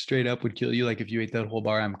 milligrams straight up would kill you? Like if you ate that whole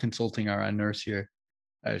bar? I'm consulting our nurse here.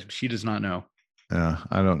 She does not know. Yeah,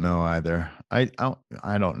 I don't know either. I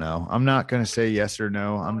don't know. I'm not going to say yes or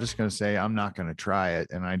no. I'm just going to say I'm not going to try it,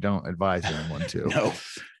 and I don't advise anyone to. No,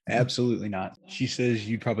 absolutely not. She says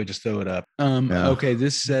you'd probably just throw it up. Okay,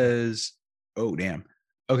 this says, oh damn.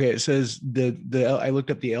 Okay, it says I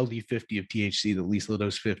looked up the LD50 of THC, the lethal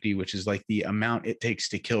dose 50, which is like the amount it takes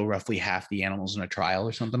to kill roughly half the animals in a trial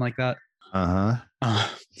or something like that.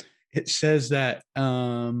 It says that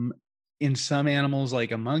in some animals,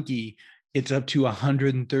 like a monkey, it's up to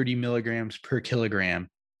 130 milligrams per kilogram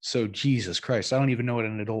So Jesus Christ, I don't even know what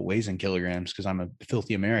an adult weighs in kilograms because I'm a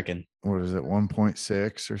filthy American. What is it,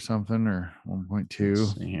 1.6 or something, or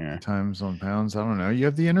 1.2 times on pounds? I don't know. You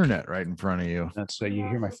have the internet right in front of you. That's so you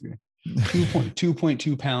hear my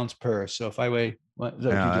 2.2 pounds per. So if I weigh what is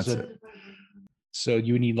that what you just said? So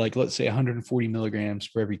you would need, like, let's say 140 milligrams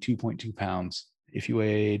for every 2.2 pounds. If you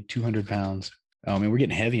weighed 200 pounds, oh man, we're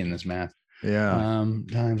getting heavy in this math. Yeah.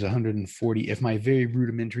 Times 140. If my very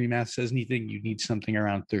rudimentary math says anything, you need something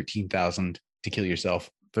around 13,000 to kill yourself.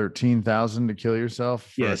 13,000 to kill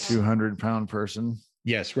yourself for a 200-pound person?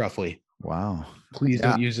 Yes, roughly. Wow. Please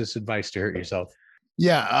don't use this advice to hurt yourself.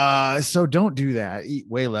 Yeah. So don't do that. Eat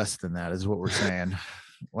way less than that is what we're saying.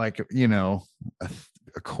 Like, you know,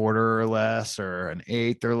 a quarter or less, or an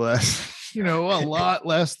eighth or less, you know, a lot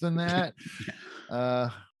less than that.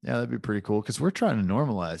 Yeah, that'd be pretty cool, because we're trying to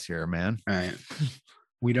normalize here, man. All right.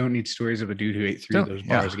 We don't need stories of a dude who ate 3 of those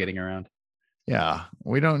bars getting around. Yeah,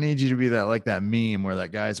 we don't need you to be that, like that meme where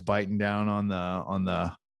that guy's biting down on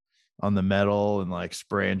the metal and like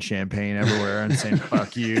spraying champagne everywhere and saying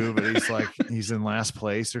 "fuck you," but he's like he's in last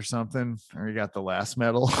place or something, or he got the last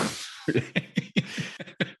medal.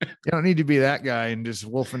 You don't need to be that guy and just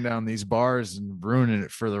wolfing down these bars and ruining it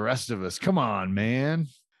for the rest of us. Come on, man.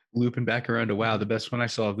 Looping back around to WoW, the best one I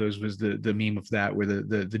saw of those was the meme of that where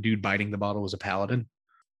the dude biting the bottle was a paladin.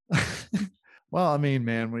 Well, I mean,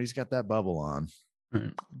 man, when he's got that bubble on,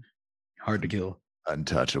 hard to kill,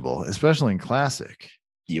 untouchable, especially in classic.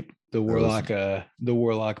 Yep, the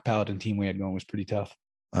warlock paladin team we had going was pretty tough.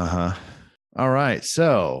 All right,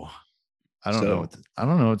 so I don't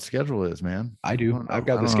know what the schedule is, man. I do. I've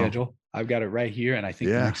got the schedule. I've got it right here, and I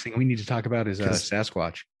think the next thing we need to talk about is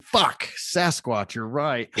Sasquatch. Fuck, Sasquatch, you're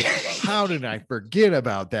right. How did I forget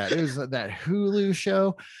about that? It was that Hulu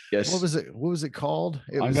show. Yes. What was it called?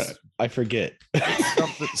 I forget.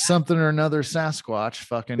 something or another Sasquatch.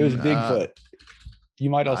 Fucking. It was Bigfoot. You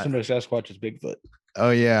might also know Sasquatch as Bigfoot.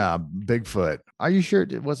 Oh yeah, Bigfoot. Are you sure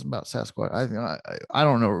it wasn't about Sasquatch? I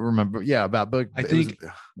don't know. Remember? Yeah, about I think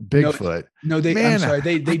Bigfoot. No, I'm sorry.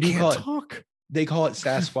 They do call it. They call it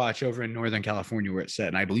Sasquatch over in Northern California where it's set,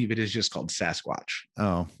 and I believe it is just called Sasquatch.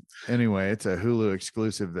 Oh, anyway, it's a Hulu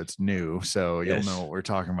exclusive that's new, so you'll know what we're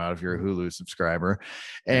talking about if you're a Hulu subscriber,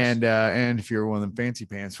 and if you're one of them fancy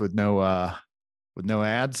pants with no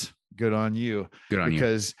ads, good on you. Good on you,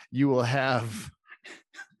 because you will have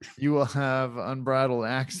unbridled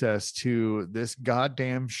access to this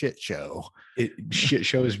goddamn shit show. Shit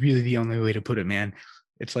show is really the only way to put it, man.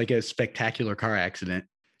 It's like a spectacular car accident.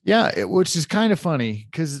 Yeah, which is kind of funny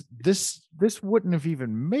because this wouldn't have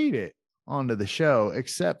even made it onto the show,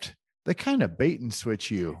 except they kind of bait and switch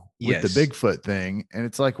you with the Bigfoot thing. And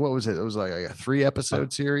it's like, what was it? It was like a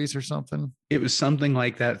 3-episode series or something. It was something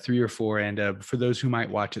like that, 3 or 4. And for those who might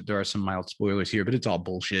watch it, there are some mild spoilers here, but it's all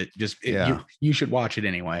bullshit. You should watch it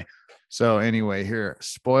anyway. So anyway, here,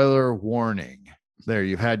 spoiler warning. There,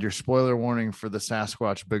 you've had your spoiler warning for the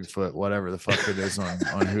Sasquatch, Bigfoot, whatever the fuck it is on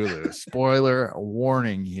Hulu. Spoiler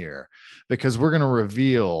warning here, because we're gonna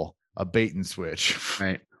reveal a bait and switch.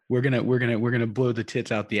 Right. We're gonna blow the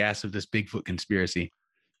tits out the ass of this Bigfoot conspiracy.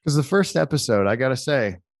 Because the first episode, I gotta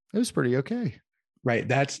say, it was pretty okay. Right.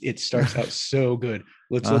 It starts out so good.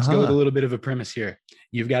 Let's go with a little bit of a premise here.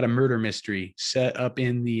 You've got a murder mystery set up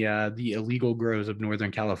in the illegal groves of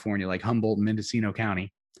Northern California, like Humboldt and Mendocino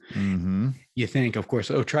County. Mm-hmm. You think, of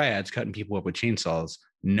course, triads cutting people up with chainsaws.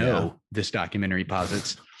 No, this documentary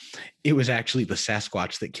posits it was actually the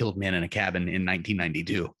Sasquatch that killed men in a cabin in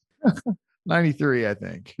 1992. 93, I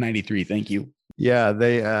think. 93. Thank you. Yeah,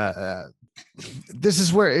 they this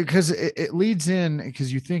is where, because it leads in,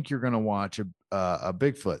 because you think you're going to watch a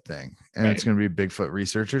Bigfoot thing, and it's going to be Bigfoot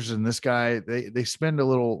researchers, and this guy, they spend a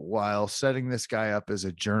little while setting this guy up as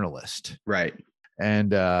a journalist, right?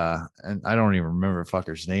 And I don't even remember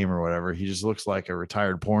fucker's name or whatever. He just looks like a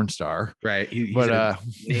retired porn star, right? He's a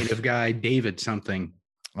native guy, David something.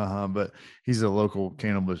 But he's a local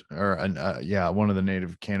cannabis, or one of the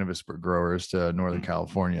native cannabis growers to Northern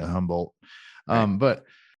California, Humboldt. But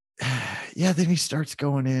yeah, then he starts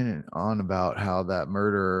going in and on about how that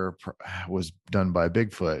murder was done by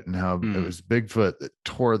Bigfoot, and how it was Bigfoot that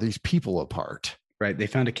tore these people apart. Right. They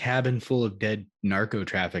found a cabin full of dead narco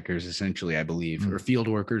traffickers, essentially, I believe, or field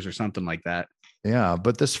workers or something like that. Yeah.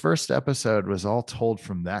 But this first episode was all told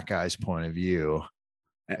from that guy's point of view.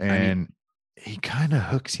 And he kind of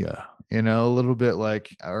hooks you, a little bit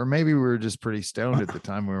like, or maybe we were just pretty stoned at the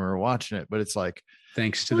time when we were watching it, but it's like,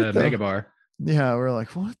 thanks to the mega bar. Yeah, we're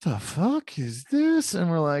like, what the fuck is this?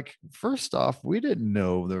 And we're like, first off, we didn't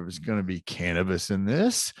know there was going to be cannabis in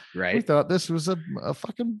this. Right. We thought this was a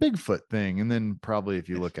fucking Bigfoot thing. And then probably if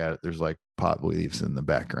you look at it, there's like pot leaves in the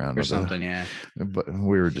background or something. Yeah. But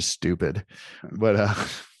we were just stupid. But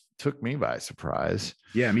took me by surprise.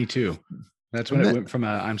 Yeah, me too. That's when it went from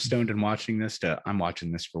I'm stoned and watching this to I'm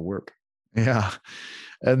watching this for work. Yeah.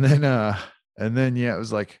 And then yeah, it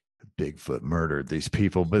was like Bigfoot murdered these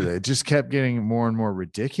people, but it just kept getting more and more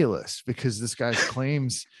ridiculous because this guy's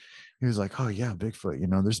claims, he was like, oh yeah, Bigfoot, you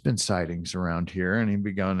know, there's been sightings around here. And he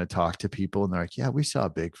began to talk to people and they're like, yeah, we saw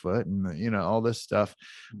Bigfoot and, you know, all this stuff,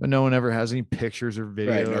 but no one ever has any pictures or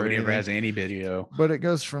video. Right, nobody ever has any video. But it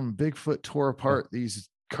goes from Bigfoot tore apart these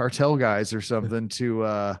cartel guys or something to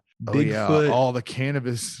all the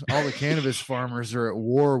cannabis farmers are at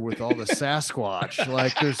war with all the Sasquatch.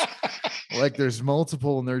 like there's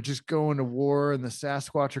multiple and they're just going to war and the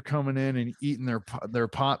Sasquatch are coming in and eating their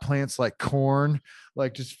pot plants like corn,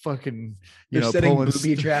 like just fucking they're setting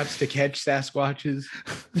booby traps to catch Sasquatches.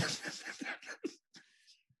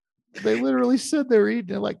 They literally said they were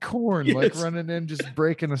eating it like corn, like running in, just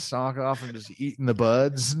breaking a sock off and just eating the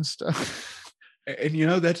buds and stuff. And you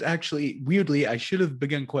know, that's actually weirdly, I should have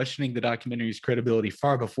begun questioning the documentary's credibility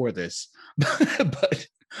far before this. But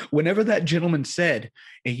whenever that gentleman said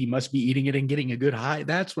he must be eating it and getting a good high,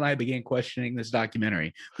 that's when I began questioning this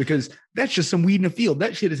documentary, because that's just some weed in a field.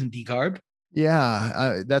 That shit isn't decarb.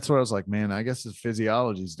 Yeah, that's what I was like, man, I guess his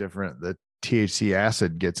physiology is different. The THC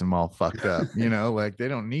acid gets them all fucked up, you know, like they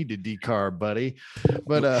don't need to decarb, buddy.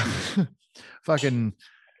 But fucking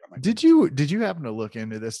did you happen to look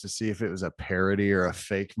into this to see if it was a parody or a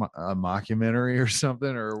fake mockumentary or something,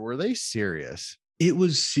 or were they serious? It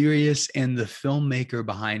was serious, and the filmmaker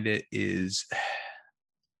behind it is,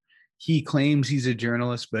 he claims he's a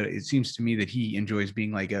journalist, but it seems to me that he enjoys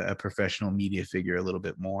being like a professional media figure a little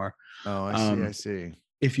bit more. Oh, I see.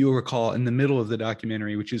 If you'll recall, in the middle of the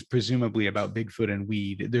documentary, which is presumably about Bigfoot and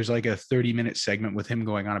weed, there's like a 30-minute segment with him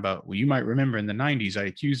going on about, well, you might remember in the 90s, I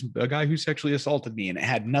accused a guy who sexually assaulted me, and it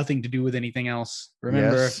had nothing to do with anything else.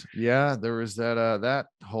 Remember? Yes. Yeah, there was that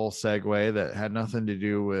whole segue that had nothing to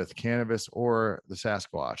do with cannabis or the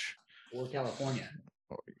Sasquatch. Or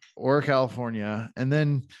California. And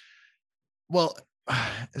then, well,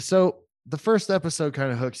 so the first episode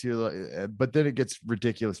kind of hooks you, but then it gets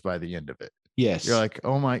ridiculous by the end of it. Yes. You're like,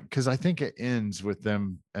 oh my, because I think it ends with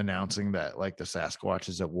them announcing that like the Sasquatch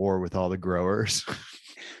is at war with all the growers.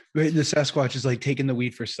 Right. The Sasquatch is like taking the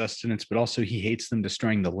weed for sustenance, but also he hates them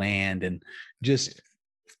destroying the land, and just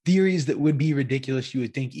theories that would be ridiculous, you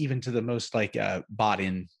would think, even to the most like bought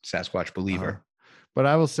in Sasquatch believer. But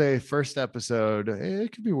I will say, first episode,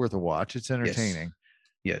 it could be worth a watch. It's entertaining.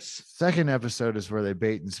 Yes. Second episode is where they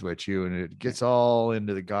bait and switch you, and it gets all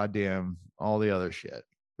into the goddamn all the other shit.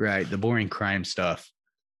 Right. The boring crime stuff.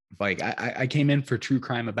 Like I came in for true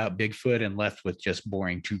crime about Bigfoot and left with just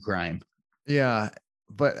boring true crime. Yeah.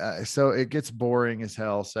 But so it gets boring as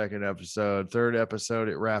hell. Second episode, third episode,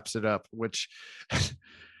 it wraps it up, which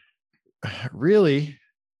really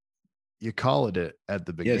you call it at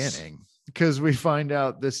the beginning, because we find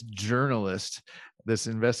out this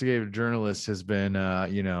investigative journalist has been,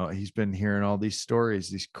 he's been hearing all these stories,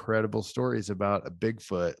 these credible stories about a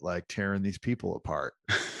Bigfoot, like tearing these people apart.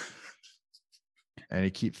 And he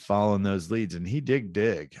keeps following those leads, and he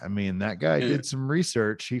dig. I mean, that guy did some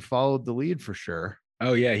research. He followed the lead for sure.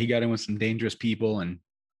 Oh yeah. He got in with some dangerous people, and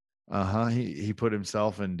he put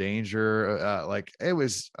himself in danger.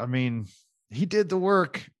 He did the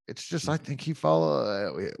work. It's just, I think he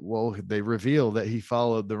they reveal that he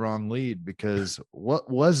followed the wrong lead, because what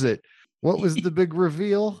was it? What was the big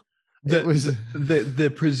reveal? It was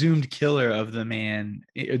the presumed killer of the men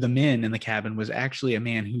in the cabin was actually a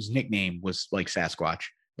man whose nickname was like Sasquatch.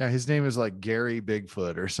 Yeah, his name is like Gary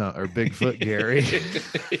Bigfoot or something, or Bigfoot Gary.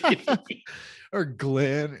 Or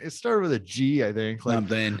Glenn. It started with a G, I think. Like,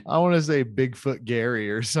 something. I want to say Bigfoot Gary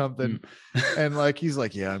or something. And like he's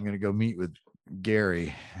like, yeah, I'm gonna go meet with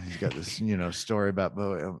Gary. He's got this, story about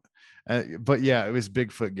but yeah, it was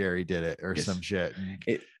Bigfoot Gary did it or some shit.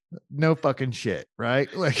 No fucking shit,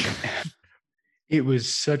 right? Like it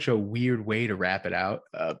was such a weird way to wrap it out.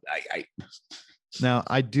 Now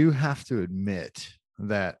I do have to admit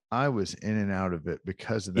that I was in and out of it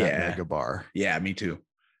because of that mega bar. Yeah, me too.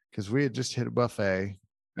 Because we had just hit a buffet.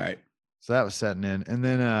 Right. So that was setting in. And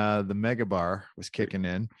then the mega bar was kicking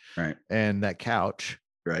in. Right. And that couch.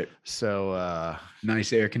 Right. So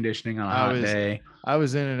nice air conditioning on a hot day. I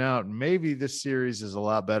was in and out. Maybe this series is a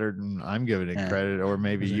lot better than I'm giving it credit, or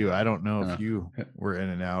maybe you. I don't know if you were in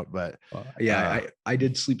and out, but I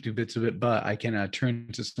did sleep through bits of it, but I can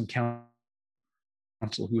turn to some count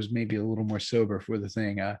counsel who was maybe a little more sober for the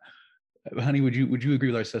thing. Honey, would you agree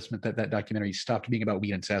with our assessment that that documentary stopped being about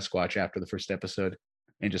weed and Sasquatch after the first episode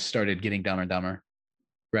and just started getting dumber and dumber?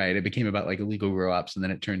 Right. It became about like illegal grow ops, and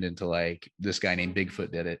then it turned into like this guy named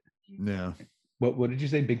Bigfoot did it. Yeah. What did you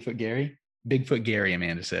say? Bigfoot Gary? Bigfoot Gary,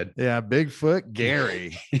 Amanda said. Yeah, Bigfoot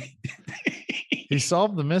Gary. He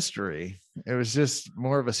solved the mystery. It was just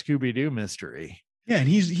more of a Scooby-Doo mystery. Yeah, and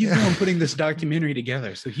he's the one putting this documentary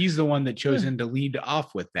together. So he's the one that chosen to lead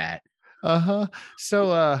off with that. Uh-huh.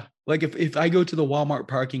 So like if I go to the Walmart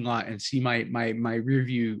parking lot and see my rear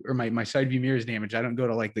view or my side view mirror is damaged, I don't go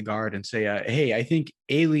to like the guard and say, hey, I think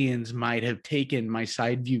aliens might have taken my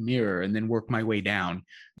side view mirror, and then work my way down.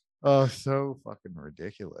 Oh, so fucking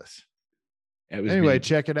ridiculous. Anyway,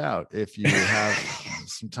 check it out if you have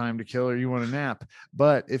some time to kill or you want to nap.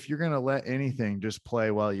 But if you're going to let anything just play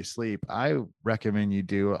while you sleep, I recommend you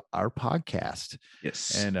do our podcast.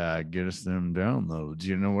 Yes. And get us them downloads.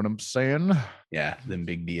 You know what I'm saying? Yeah, them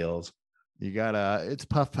big deals. You got it's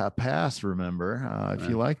Puff Puff Pass, remember. If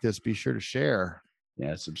you like this, be sure to share.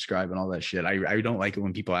 Yeah, subscribe and all that shit. I don't like it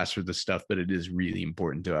when people ask for this stuff, but it is really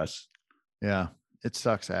important to us. Yeah, it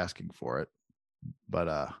sucks asking for it.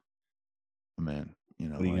 But man, you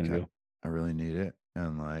know, what are you gonna do? I really need it,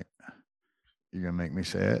 and like, you're gonna make me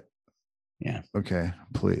say it. Yeah. Okay.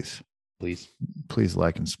 Please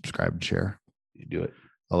like and subscribe and share. You do it.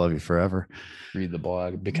 I love you forever. Read the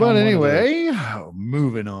blog. But anyway,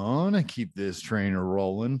 moving on. Keep this trainer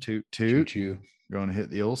rolling. Toot toot. Choo-choo. Going to hit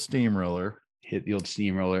the old steamroller.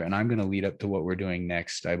 And I'm going to lead up to what we're doing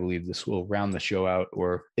next. I believe this will round the show out,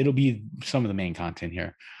 or it'll be some of the main content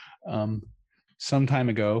here. Some time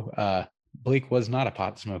ago, Blake was not a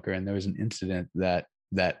pot smoker, and there was an incident that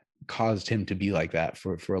caused him to be like that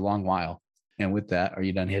for a long while. And with that, are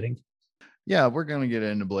you done hitting? Yeah, we're going to get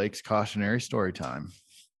into Blake's cautionary story time,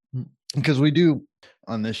 because we do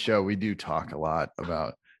on this show, we do talk a lot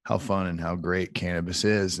about how fun and how great cannabis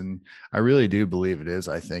is. And I really do believe it is.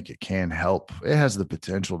 I think it can help. It has the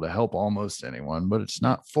potential to help almost anyone, but it's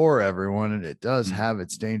not for everyone. And it does have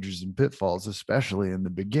its dangers and pitfalls, especially in the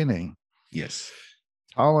beginning. Yes.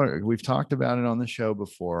 We've talked about it on the show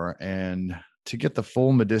before, and to get the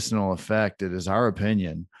full medicinal effect, it is our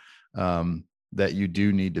opinion that you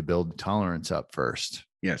do need to build tolerance up first.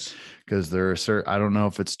 Yes. Because there are I don't know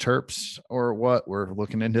if it's terps or what, we're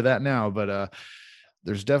looking into that now, but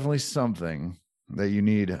there's definitely something that you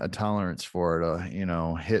need a tolerance for to, you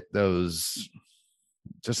know, hit those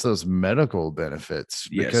medical benefits.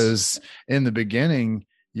 Yes. Because in the beginning,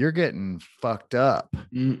 you're getting fucked up.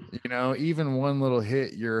 You know, even one little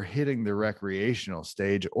hit, you're hitting the recreational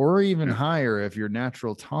stage, or even higher if your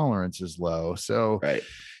natural tolerance is low. So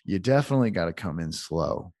you definitely got to come in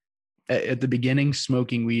slow. At the beginning,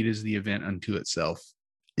 smoking weed is the event unto itself.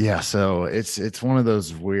 Yeah. So it's one of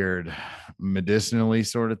those weird medicinally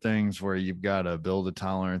sort of things where you've got to build a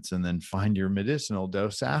tolerance and then find your medicinal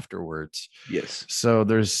dose afterwards. Yes. So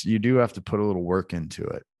you do have to put a little work into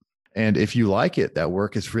it. And if you like it, that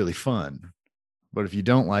work is really fun. But if you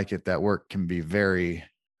don't like it, that work can be very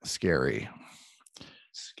scary.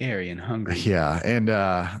 Scary and hungry. Yeah. And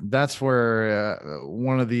that's where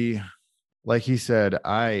like he said,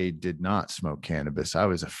 I did not smoke cannabis. I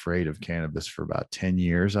was afraid of cannabis for about 10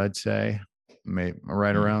 years, I'd say, maybe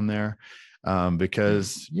right around there.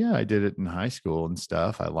 Because I did it in high school and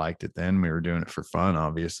stuff. I liked it then. We were doing it for fun,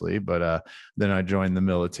 obviously, but then I joined the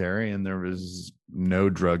military, and there was no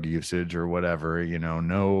drug usage or whatever, you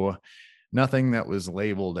know, nothing that was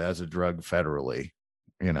labeled as a drug federally,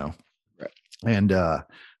 you know. Right. And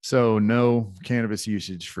so no cannabis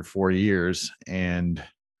usage for 4 years, and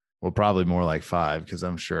well, probably more like 5, because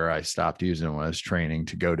I'm sure I stopped using it when I was training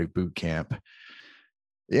to go to boot camp.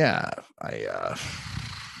 Yeah, I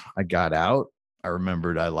got out. I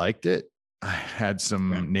remembered I liked it. I had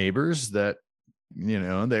some neighbors that, you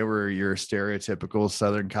know, they were your stereotypical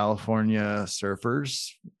Southern California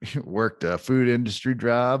surfers, worked a food industry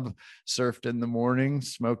job, surfed in the morning,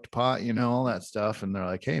 smoked pot, you know, all that stuff. And they're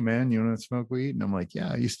like, hey, man, you want to smoke weed? And I'm like,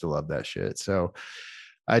 yeah, I used to love that shit. So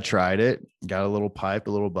I tried it, got a little pipe,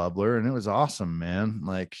 a little bubbler, and it was awesome, man.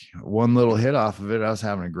 Like one little hit off of it, I was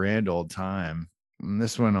having a grand old time. And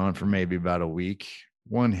this went on for maybe about a week.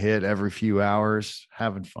 One hit every few hours,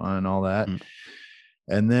 having fun, all that.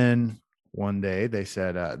 And then one day they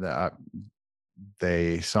said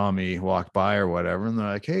they saw me walk by or whatever, and they're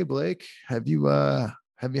like, hey, Blake, have you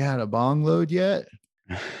had a bong load yet?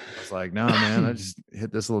 I was like, no, man, I just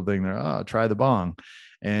hit this little thing there. Oh, try the bong.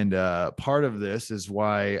 And part of this is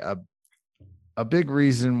why a big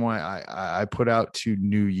reason why I put out to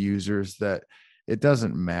new users that it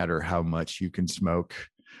doesn't matter how much you can smoke.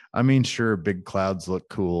 I mean, sure, big clouds look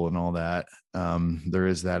cool and all that. There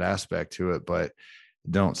is that aspect to it, but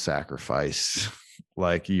don't sacrifice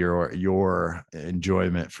like your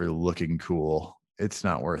enjoyment for looking cool. It's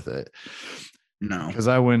not worth it. No, because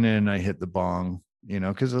I went in, I hit the bong,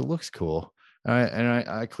 because it looks cool.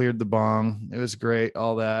 I cleared the bong. It was great,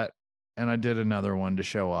 all that. And I did another one to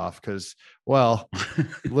show off because, well,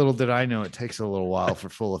 little did I know it takes a little while for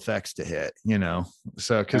full effects to hit,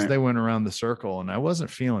 So because they went around the circle and I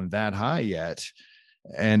wasn't feeling that high yet.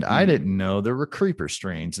 And I didn't know there were creeper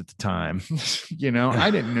strains at the time.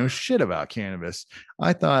 I didn't know shit about cannabis.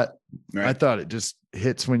 I thought it just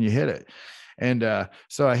hits when you hit it. And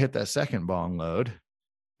so I hit that second bong load.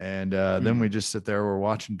 And then we just sit there, we're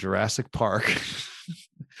watching Jurassic Park.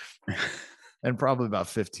 And probably about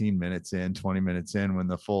 15 minutes in, 20 minutes in, when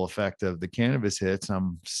the full effect of the cannabis hits,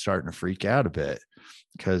 I'm starting to freak out a bit.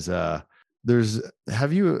 Because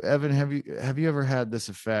have you ever had this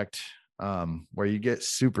effect where you get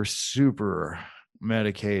super, super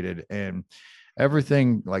medicated and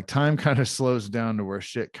everything, like time kind of slows down to where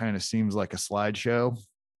shit kind of seems like a slideshow?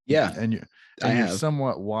 Yeah. And you're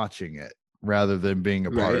somewhat watching it rather than being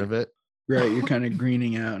a part of it. Right. You're kind of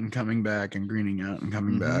greening out and coming back and greening out and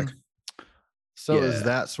coming back. So is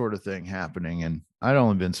that sort of thing happening? And I'd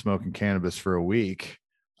only been smoking cannabis for a week.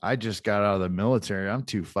 I just got out of the military. I'm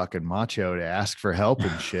too fucking macho to ask for help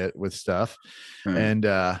and shit with stuff. And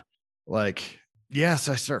yes,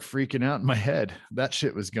 I start freaking out in my head. That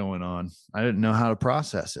shit was going on. I didn't know how to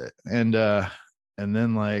process it. And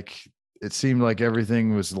then it seemed like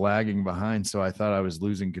everything was lagging behind. So I thought I was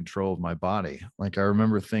losing control of my body. Like I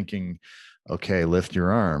remember thinking, okay, lift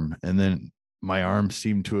your arm. And then my arm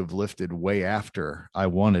seemed to have lifted way after I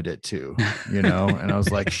wanted it to, and I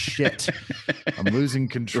was like, shit, I'm losing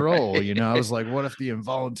control. I was like, what if the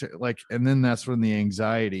involuntary, and then that's when the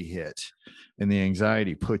anxiety hit, and the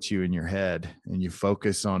anxiety puts you in your head and you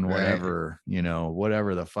focus on whatever,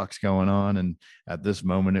 whatever the fuck's going on. And at this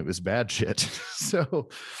moment it was bad shit. So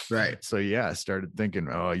yeah, I started thinking,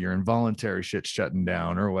 oh, your involuntary shit's shutting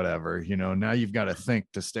down or whatever, now you've got to think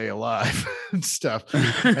to stay alive and stuff.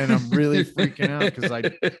 And I'm really freaking out because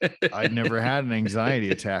I'd never had an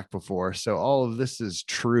anxiety attack before. So all of this is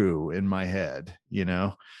true in my head,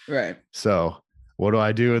 Right. So what do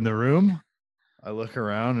I do in the room? I look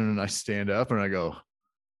around and I stand up and I go,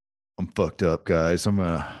 I'm fucked up, guys. I'm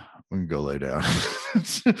gonna go lay down.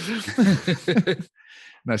 And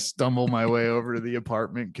I stumble my way over to the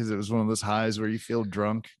apartment because it was one of those highs where you feel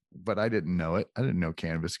drunk, but I didn't know it. I didn't know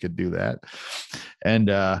cannabis could do that. And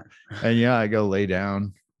yeah, I go lay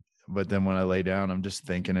down. But then when I lay down, I'm just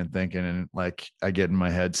thinking and I get in my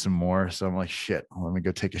head some more. So I'm like, shit, let me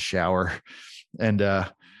go take a shower. And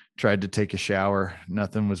tried to take a shower.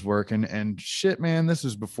 Nothing was working. And shit, man, this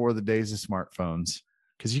was before the days of smartphones,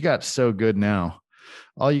 because you got so good now.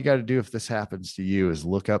 All you got to do if this happens to you is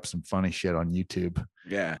look up some funny shit on YouTube.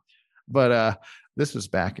 Yeah. But this was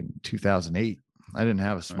back in 2008. I didn't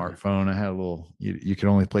have a smartphone. I had a little, you could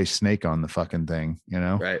only play Snake on the fucking thing,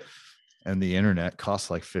 Right. And the internet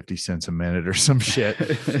costs like 50 cents a minute or some shit.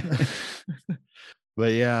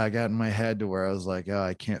 But yeah, I got in my head to where I was like, oh,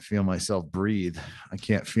 I can't feel myself breathe. I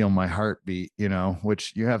can't feel my heartbeat,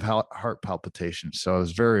 which you have heart palpitations. So I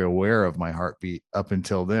was very aware of my heartbeat up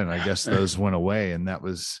until then. I guess those went away, and that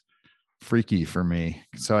was freaky for me.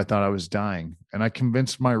 So I thought I was dying. And I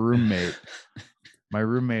convinced my roommate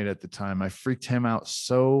at the time, I freaked him out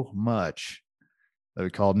so much that we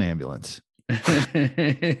called an ambulance.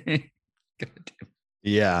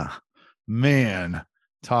 Yeah, man.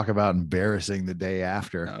 Talk about embarrassing the day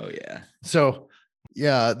after. Oh yeah. So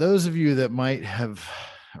yeah, those of you that might have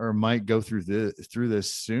or might go through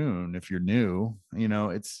this soon, if you're new,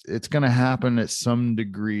 it's going to happen at some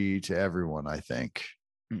degree to everyone, I think.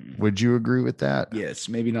 Would you agree with that? Yes,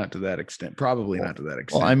 maybe not to that extent. Probably not to that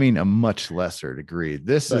extent. Well, I mean, a much lesser degree.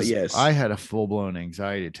 Yes. I had a full-blown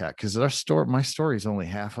anxiety attack because my story is only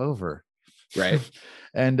half over. Right.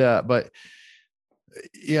 And but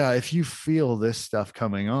yeah, if you feel this stuff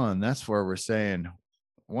coming on, that's where we're saying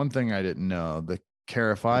one thing I didn't know, the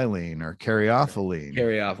caryophyllene or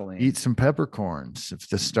caryophyllene. Eat some peppercorns if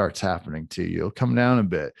this starts happening to you. It'll come down a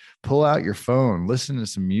bit. Pull out your phone, listen to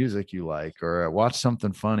some music you like, or watch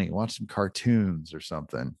something funny, watch some cartoons or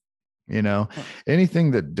something.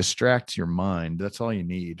 Anything that distracts your mind, that's all you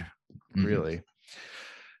need, really.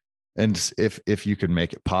 And if you can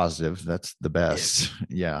make it positive, that's the best.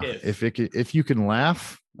 Yeah. If you can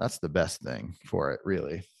laugh, that's the best thing for it,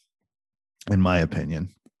 really, in my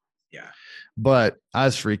opinion. Yeah. But I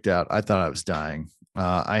was freaked out. I thought I was dying.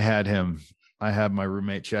 I had my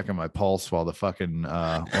roommate checking my pulse while the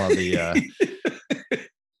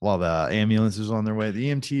while the ambulance is on their way. The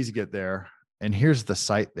EMTs get there, and here's the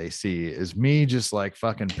sight they see is me just like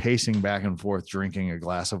fucking pacing back and forth, drinking a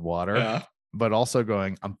glass of water, but also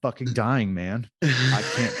going, I'm fucking dying, man. I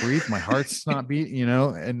can't breathe. My heart's not beating, you know?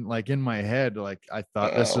 And like in my head, like I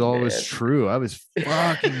thought this all was true. I was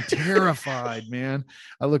fucking terrified, man.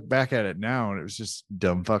 I look back at it now and it was just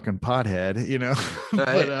dumb fucking pothead, you know?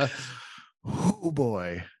 Right. But oh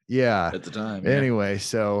boy. Yeah. At the time. Anyway,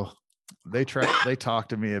 so they talked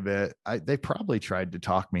to me a bit. They probably tried to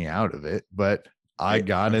talk me out of it, but I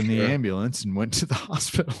got in the ambulance and went to the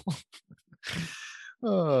hospital.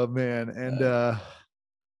 Oh man. And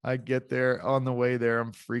I get there. On the way there,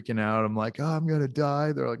 I'm freaking out. I'm like, oh, I'm gonna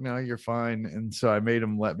die. They're like, no, you're fine. And so I made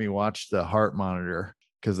them let me watch the heart monitor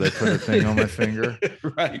because they put a thing on my finger.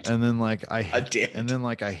 Right. And then like I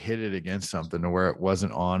hit it against something to where it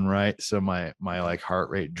wasn't on right. So my like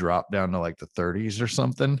heart rate dropped down to like the 30s or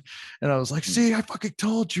something. And I was like, see, I fucking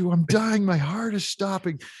told you I'm dying. My heart is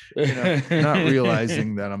stopping. You know, not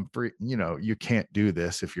realizing that I'm free, you know, you can't do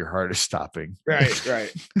this if your heart is stopping.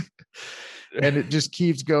 Right. And it just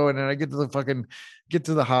keeps going. And I get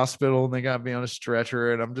to the hospital and they got me on a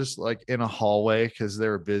stretcher and I'm just like in a hallway because they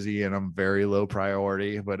were busy and I'm very low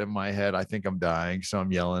priority. But in my head, I think I'm dying. So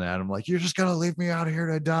I'm yelling at them like, you're just going to leave me out here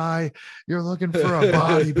to die. You're looking for a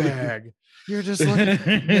body bag. You're just looking.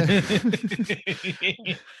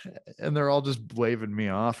 And they're all just waving me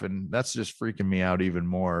off. And that's just freaking me out even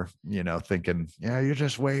more, you know, thinking, yeah, you're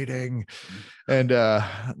just waiting. And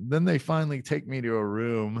then they finally take me to a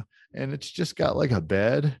room and it's just got like a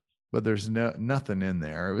bed, but there's nothing in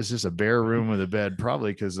there. It was just a bare room with a bed,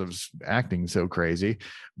 probably because I was acting so crazy.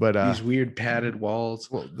 But these weird padded walls.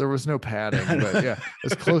 Well, there was no padding, but yeah,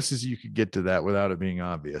 as close as you could get to that without it being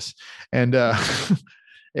obvious. And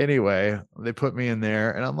anyway, they put me in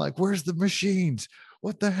there and I'm like, where's the machines?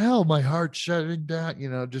 What the hell? My heart's shutting down, you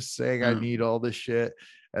know, just saying I need all this shit.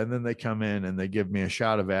 And then they come in and they give me a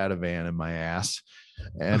shot of Ativan in my ass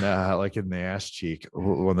and like in the ass cheek,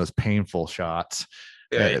 one of those painful shots.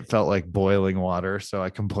 Yeah. It felt like boiling water. So I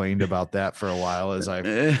complained about that for a while as I,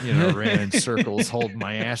 you know, ran in circles holding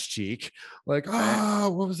my ass cheek like, oh,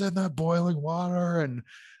 what was in that boiling water? And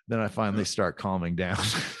then I finally start calming down.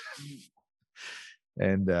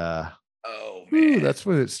 And oh man, that's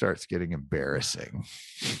when it starts getting embarrassing.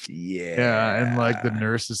 Yeah. And like the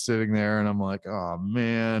nurse is sitting there and I'm like, oh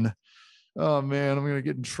man, I'm gonna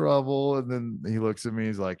get in trouble. And then he looks at me,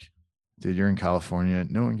 he's like, dude, you're in California,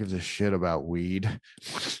 no one gives a shit about weed.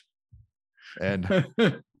 And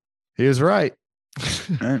he was right.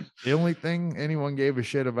 The only thing anyone gave a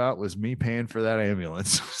shit about was me paying for that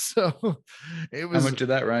ambulance. So it was, how much did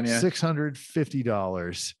that run you?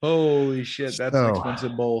 $650. Holy shit, that's an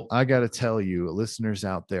expensive bowl. I gotta tell you, listeners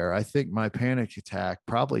out there, I think my panic attack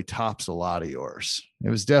probably tops a lot of yours. It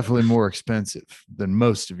was definitely more expensive than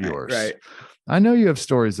most of yours. Right. I know you have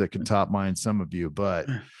stories that can top mine, some of you, but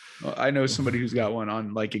well, I know somebody who's got one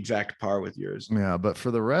on like exact par with yours. Yeah, but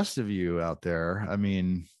for the rest of you out there, I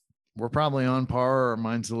mean, we're probably on par or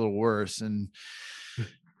mine's a little worse. And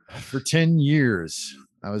for 10 years,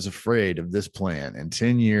 I was afraid of this plan. In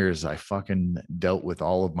 10 years, I fucking dealt with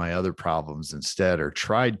all of my other problems instead, or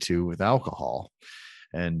tried to with alcohol.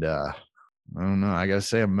 And I don't know. I got to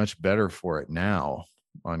say I'm much better for it now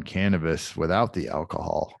on cannabis without the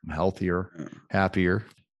alcohol. I'm healthier, happier.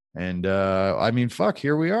 And I mean, fuck,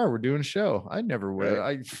 here we are. We're doing a show. I never would.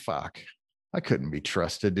 I couldn't be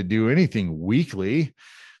trusted to do anything weekly.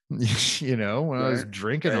 You know, when I was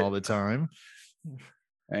drinking all the time.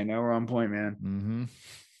 I know we're on point, man. Mm-hmm.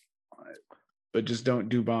 But just don't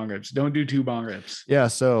do bong rips. Don't do 2 bong rips. Yeah.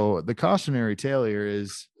 So the cautionary tale here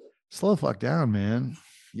is slow fuck down, man.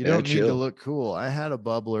 You don't need to look cool. I had a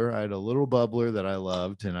bubbler. I had a little bubbler that I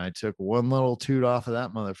loved, and I took one little toot off of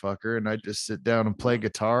that motherfucker, and I just sit down and play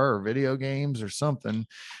guitar or video games or something,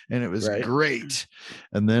 and it was great.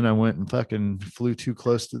 And then I went and fucking flew too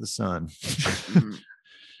close to the sun.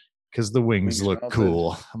 Because the wings look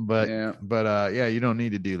cool, but yeah, you don't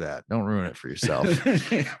need to do that. Don't ruin it for yourself.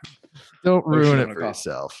 Don't ruin it for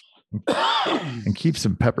yourself. And keep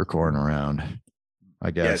some peppercorn around,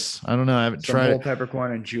 I guess. I don't know. I haven't tried whole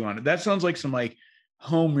peppercorn and chew on it. That sounds like some like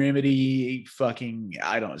home remedy fucking,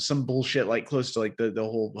 I don't know, some bullshit like close to like the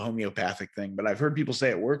whole homeopathic thing. But I've heard people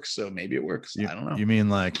say it works, so maybe it works. I don't know. You mean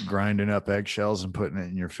like grinding up eggshells and putting it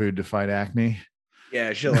in your food to fight acne?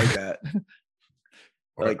 Yeah, shit like that.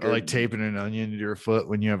 Or like taping an onion to your foot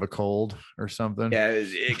when you have a cold or something. Yeah,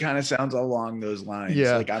 it kind of sounds along those lines.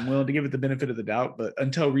 Yeah. Like I'm willing to give it the benefit of the doubt, but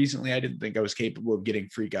until recently, I didn't think I was capable of getting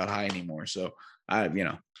freak out high anymore. So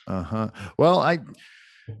Well,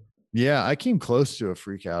 I came close to a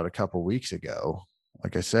freak out a couple weeks ago.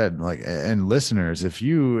 like I said, like, and listeners, if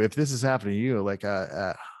this is happening to you, like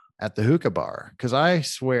at the hookah bar, because I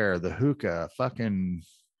swear the hookah fucking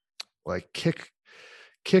like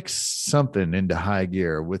kicks something into high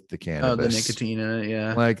gear with the cannabis. Oh, the nicotine in it,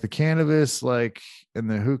 yeah. Like the cannabis, like, and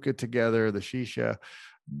the hookah together, the shisha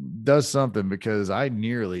does something, because I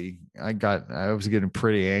was getting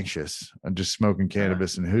pretty anxious. I'm just smoking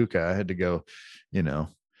cannabis and hookah. I had to go,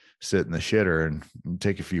 sit in the shitter and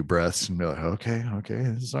take a few breaths and be like, okay,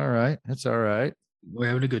 it's all right. It's all right. We're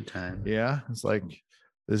having a good time. Yeah. It's like,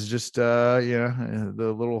 this is just, the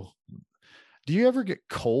little, do you ever get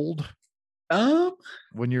cold?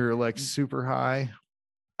 When you're like super high?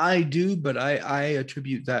 I do, but I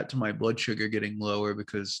attribute that to my blood sugar getting lower,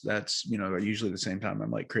 because that's, usually the same time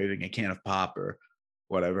I'm like craving a can of pop or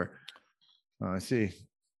whatever. Oh, I see.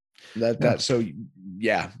 So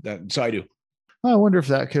I do. I wonder if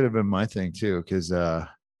that could have been my thing too, because it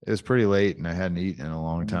was pretty late and I hadn't eaten in a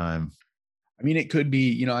long time. I mean, it could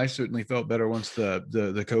be, I certainly felt better once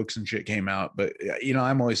the Cokes and shit came out, but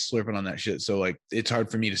I'm always slurping on that shit. So like, it's hard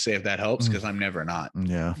for me to say if that helps, because I'm never not.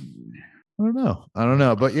 Yeah. I don't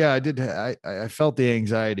know. But yeah, I felt the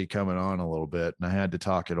anxiety coming on a little bit, and I had to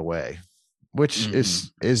talk it away, which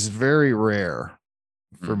is very rare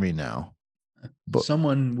for me now. But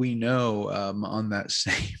someone we know on that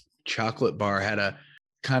same chocolate bar had a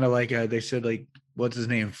kind of like they said, like, what's his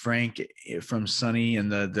name, Frank from Sunny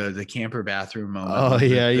and the camper bathroom moment. Oh,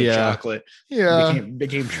 the chocolate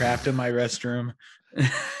became trapped in my restroom.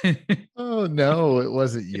 Oh no, it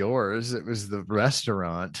wasn't yours, it was the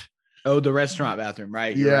restaurant. Oh, the restaurant bathroom,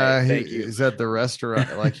 right? Yeah, right. Thank you. He's at the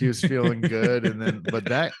restaurant, like he was feeling good, and then but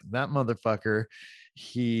that motherfucker,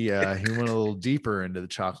 he went a little deeper into the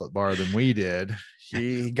chocolate bar than we did.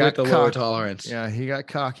 He got the lower tolerance. Yeah, he got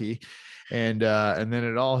cocky, and then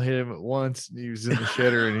it all hit him at once. And he was in the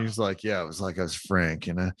shitter, and he's like, "Yeah, it was like I was Frank,"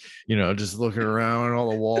 and just looking around, and all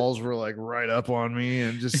the walls were like right up on me,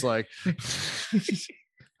 and just like.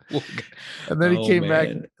 And then he came back.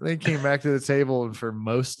 They came back to the table, and for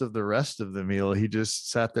most of the rest of the meal, he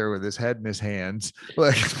just sat there with his head in his hands,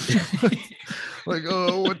 like, like,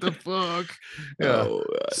 oh, what the fuck? Yeah. Oh,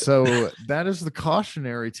 so that is the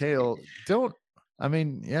cautionary tale. Be a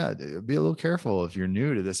little careful if you're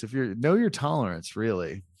new to this. If know your tolerance,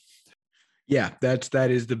 really. Yeah,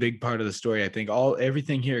 that is the big part of the story. I think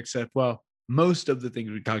everything here except, well, most of the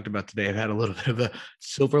things we talked about today have had a little bit of a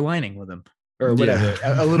silver lining with them. Or whatever,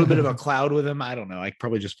 a little bit of a cloud with him. I don't know. I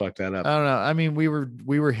probably just fucked that up. I don't know. I mean, we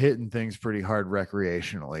were hitting things pretty hard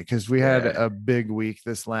recreationally, because we had a big week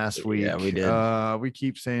this last week. Yeah, we did. We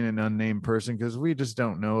keep saying an unnamed person because we just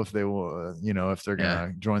don't know if they will, if they're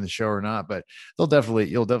gonna join the show or not. But you'll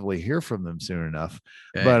definitely hear from them soon enough.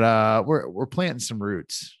 Okay. But we're planting some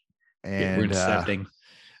roots, and we're accepting.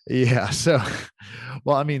 Yeah. So,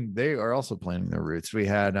 well, I mean, they are also planting their roots. We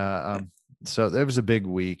had so it was a big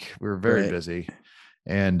week. We were very busy,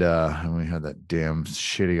 and we had that damn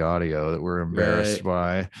shitty audio that we're embarrassed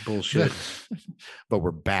by. Bullshit. But we're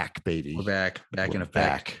back, baby. We're back in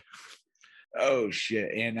effect. Oh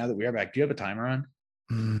shit! And now that we are back, do you have a timer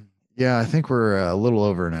on? Yeah, I think we're a little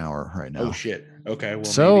over an hour right now. Oh shit! Okay. Well,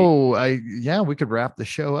 so we could wrap the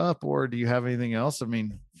show up, or do you have anything else? I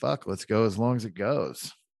mean, fuck, let's go as long as it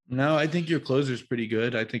goes. No, I think your closer is pretty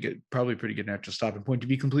good. I think it probably pretty good natural stopping point. To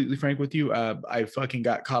be completely frank with you, I fucking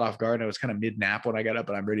got caught off guard. I was kind of mid nap when I got up,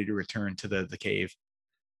 but I'm ready to return to the cave.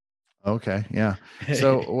 Okay, yeah.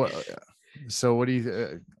 So what do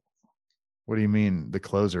you mean the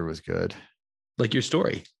closer was good? Like your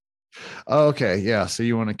story. Oh, okay, yeah. So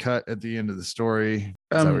you want to cut at the end of the story?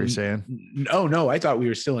 Is that what you're saying? No. I thought we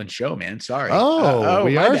were still in show, man. Sorry.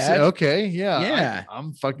 We are. Bad. Okay, yeah. Yeah.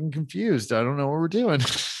 I'm fucking confused. I don't know what we're doing.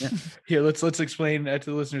 Yeah. Here, let's explain to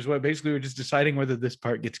the listeners what basically we're just deciding whether this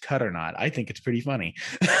part gets cut or not. I think it's pretty funny.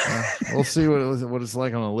 We'll see what it's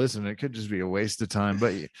like on a listen. It could just be a waste of time.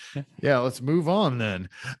 But yeah, let's move on then.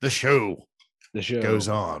 The show goes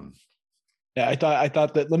on. Yeah, I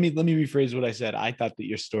thought that let me rephrase what I said. I thought that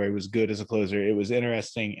your story was good as a closer. It was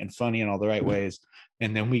interesting and funny in all the right ways.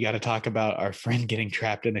 And then we got to talk about our friend getting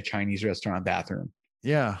trapped in a Chinese restaurant bathroom.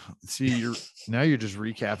 Yeah. See, you're just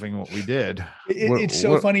recapping what we did. It's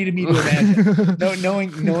so funny to me to imagine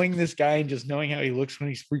knowing this guy and just knowing how he looks when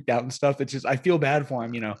he's freaked out and stuff. It's just, I feel bad for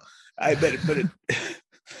him,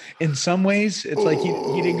 in some ways, it's like he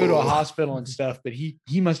didn't go to a hospital and stuff, but he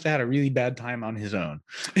must have had a really bad time on his own.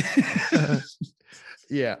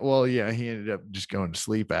 Yeah, well, yeah, he ended up just going to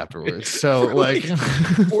sleep afterwards. So like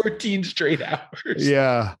 14 straight hours.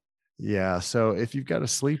 Yeah. So if you've got a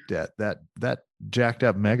sleep debt, that jacked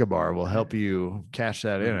up mega bar will help you cash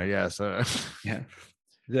that in, I guess. Yeah,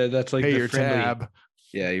 that's like pay your tab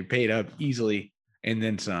Yeah, you're paid up easily and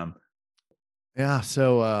then some. Yeah.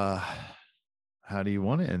 So how do you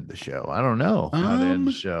want to end the show? I don't know how to end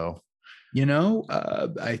the show.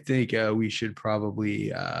 I think we should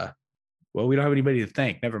probably well, we don't have anybody to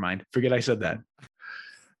thank. Never mind. Forget I said that.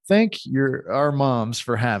 Thank our moms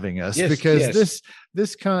for having us, because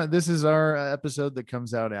this is our episode that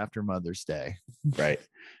comes out after Mother's Day. Right.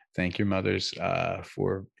 Thank your mothers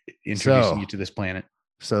for introducing you to this planet.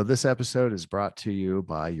 So this episode is brought to you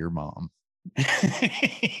by your mom.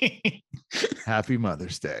 Happy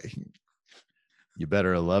Mother's Day. You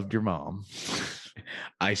better have loved your mom.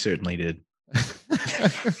 I certainly did.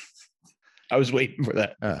 I was waiting for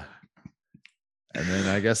that. And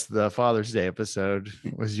then I guess the Father's Day episode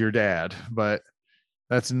was your dad, but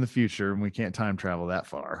that's in the future and we can't time travel that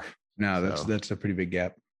far. No, that's a pretty big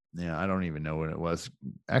gap. Yeah, I don't even know when it was.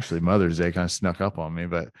 Actually, Mother's Day kind of snuck up on me,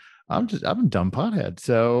 but I'm a dumb pothead.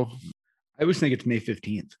 So I always think it's May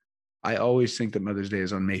 15th. I always think that Mother's Day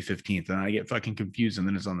is on May 15th, and I get fucking confused, and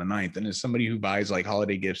then it's on the 9th. And as somebody who buys like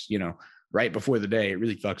holiday gifts, right before the day, it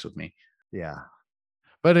really fucks with me. Yeah.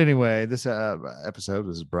 But anyway, this episode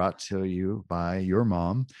was brought to you by your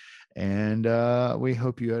mom, and we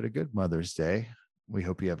hope you had a good Mother's Day. We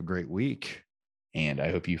hope you have a great week. And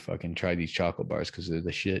I hope you fucking try these chocolate bars because they're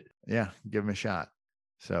the shit. Yeah, give them a shot.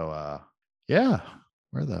 So, yeah.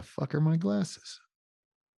 Where the fuck are my glasses?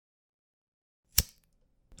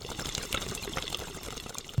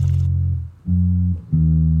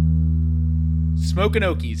 Smokin'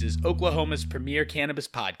 Okies is Oklahoma's premier cannabis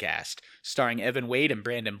podcast, starring Evan Wade and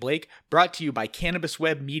Brandon Blake, brought to you by Cannabis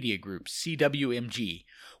Web Media Group, CWMG.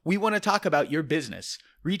 We want to talk about your business.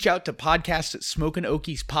 Reach out to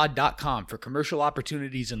podcast@smokinokiespod.com for commercial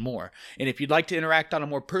opportunities and more. And if you'd like to interact on a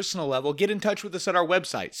more personal level, get in touch with us at our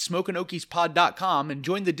website, smokinokiespod.com, and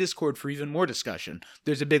join the Discord for even more discussion.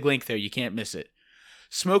 There's a big link there. You can't miss it.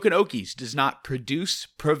 Smokin' Okies does not produce,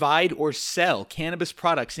 provide, or sell cannabis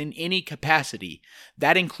products in any capacity.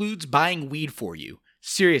 That includes buying weed for you.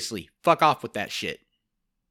 Seriously, fuck off with that shit.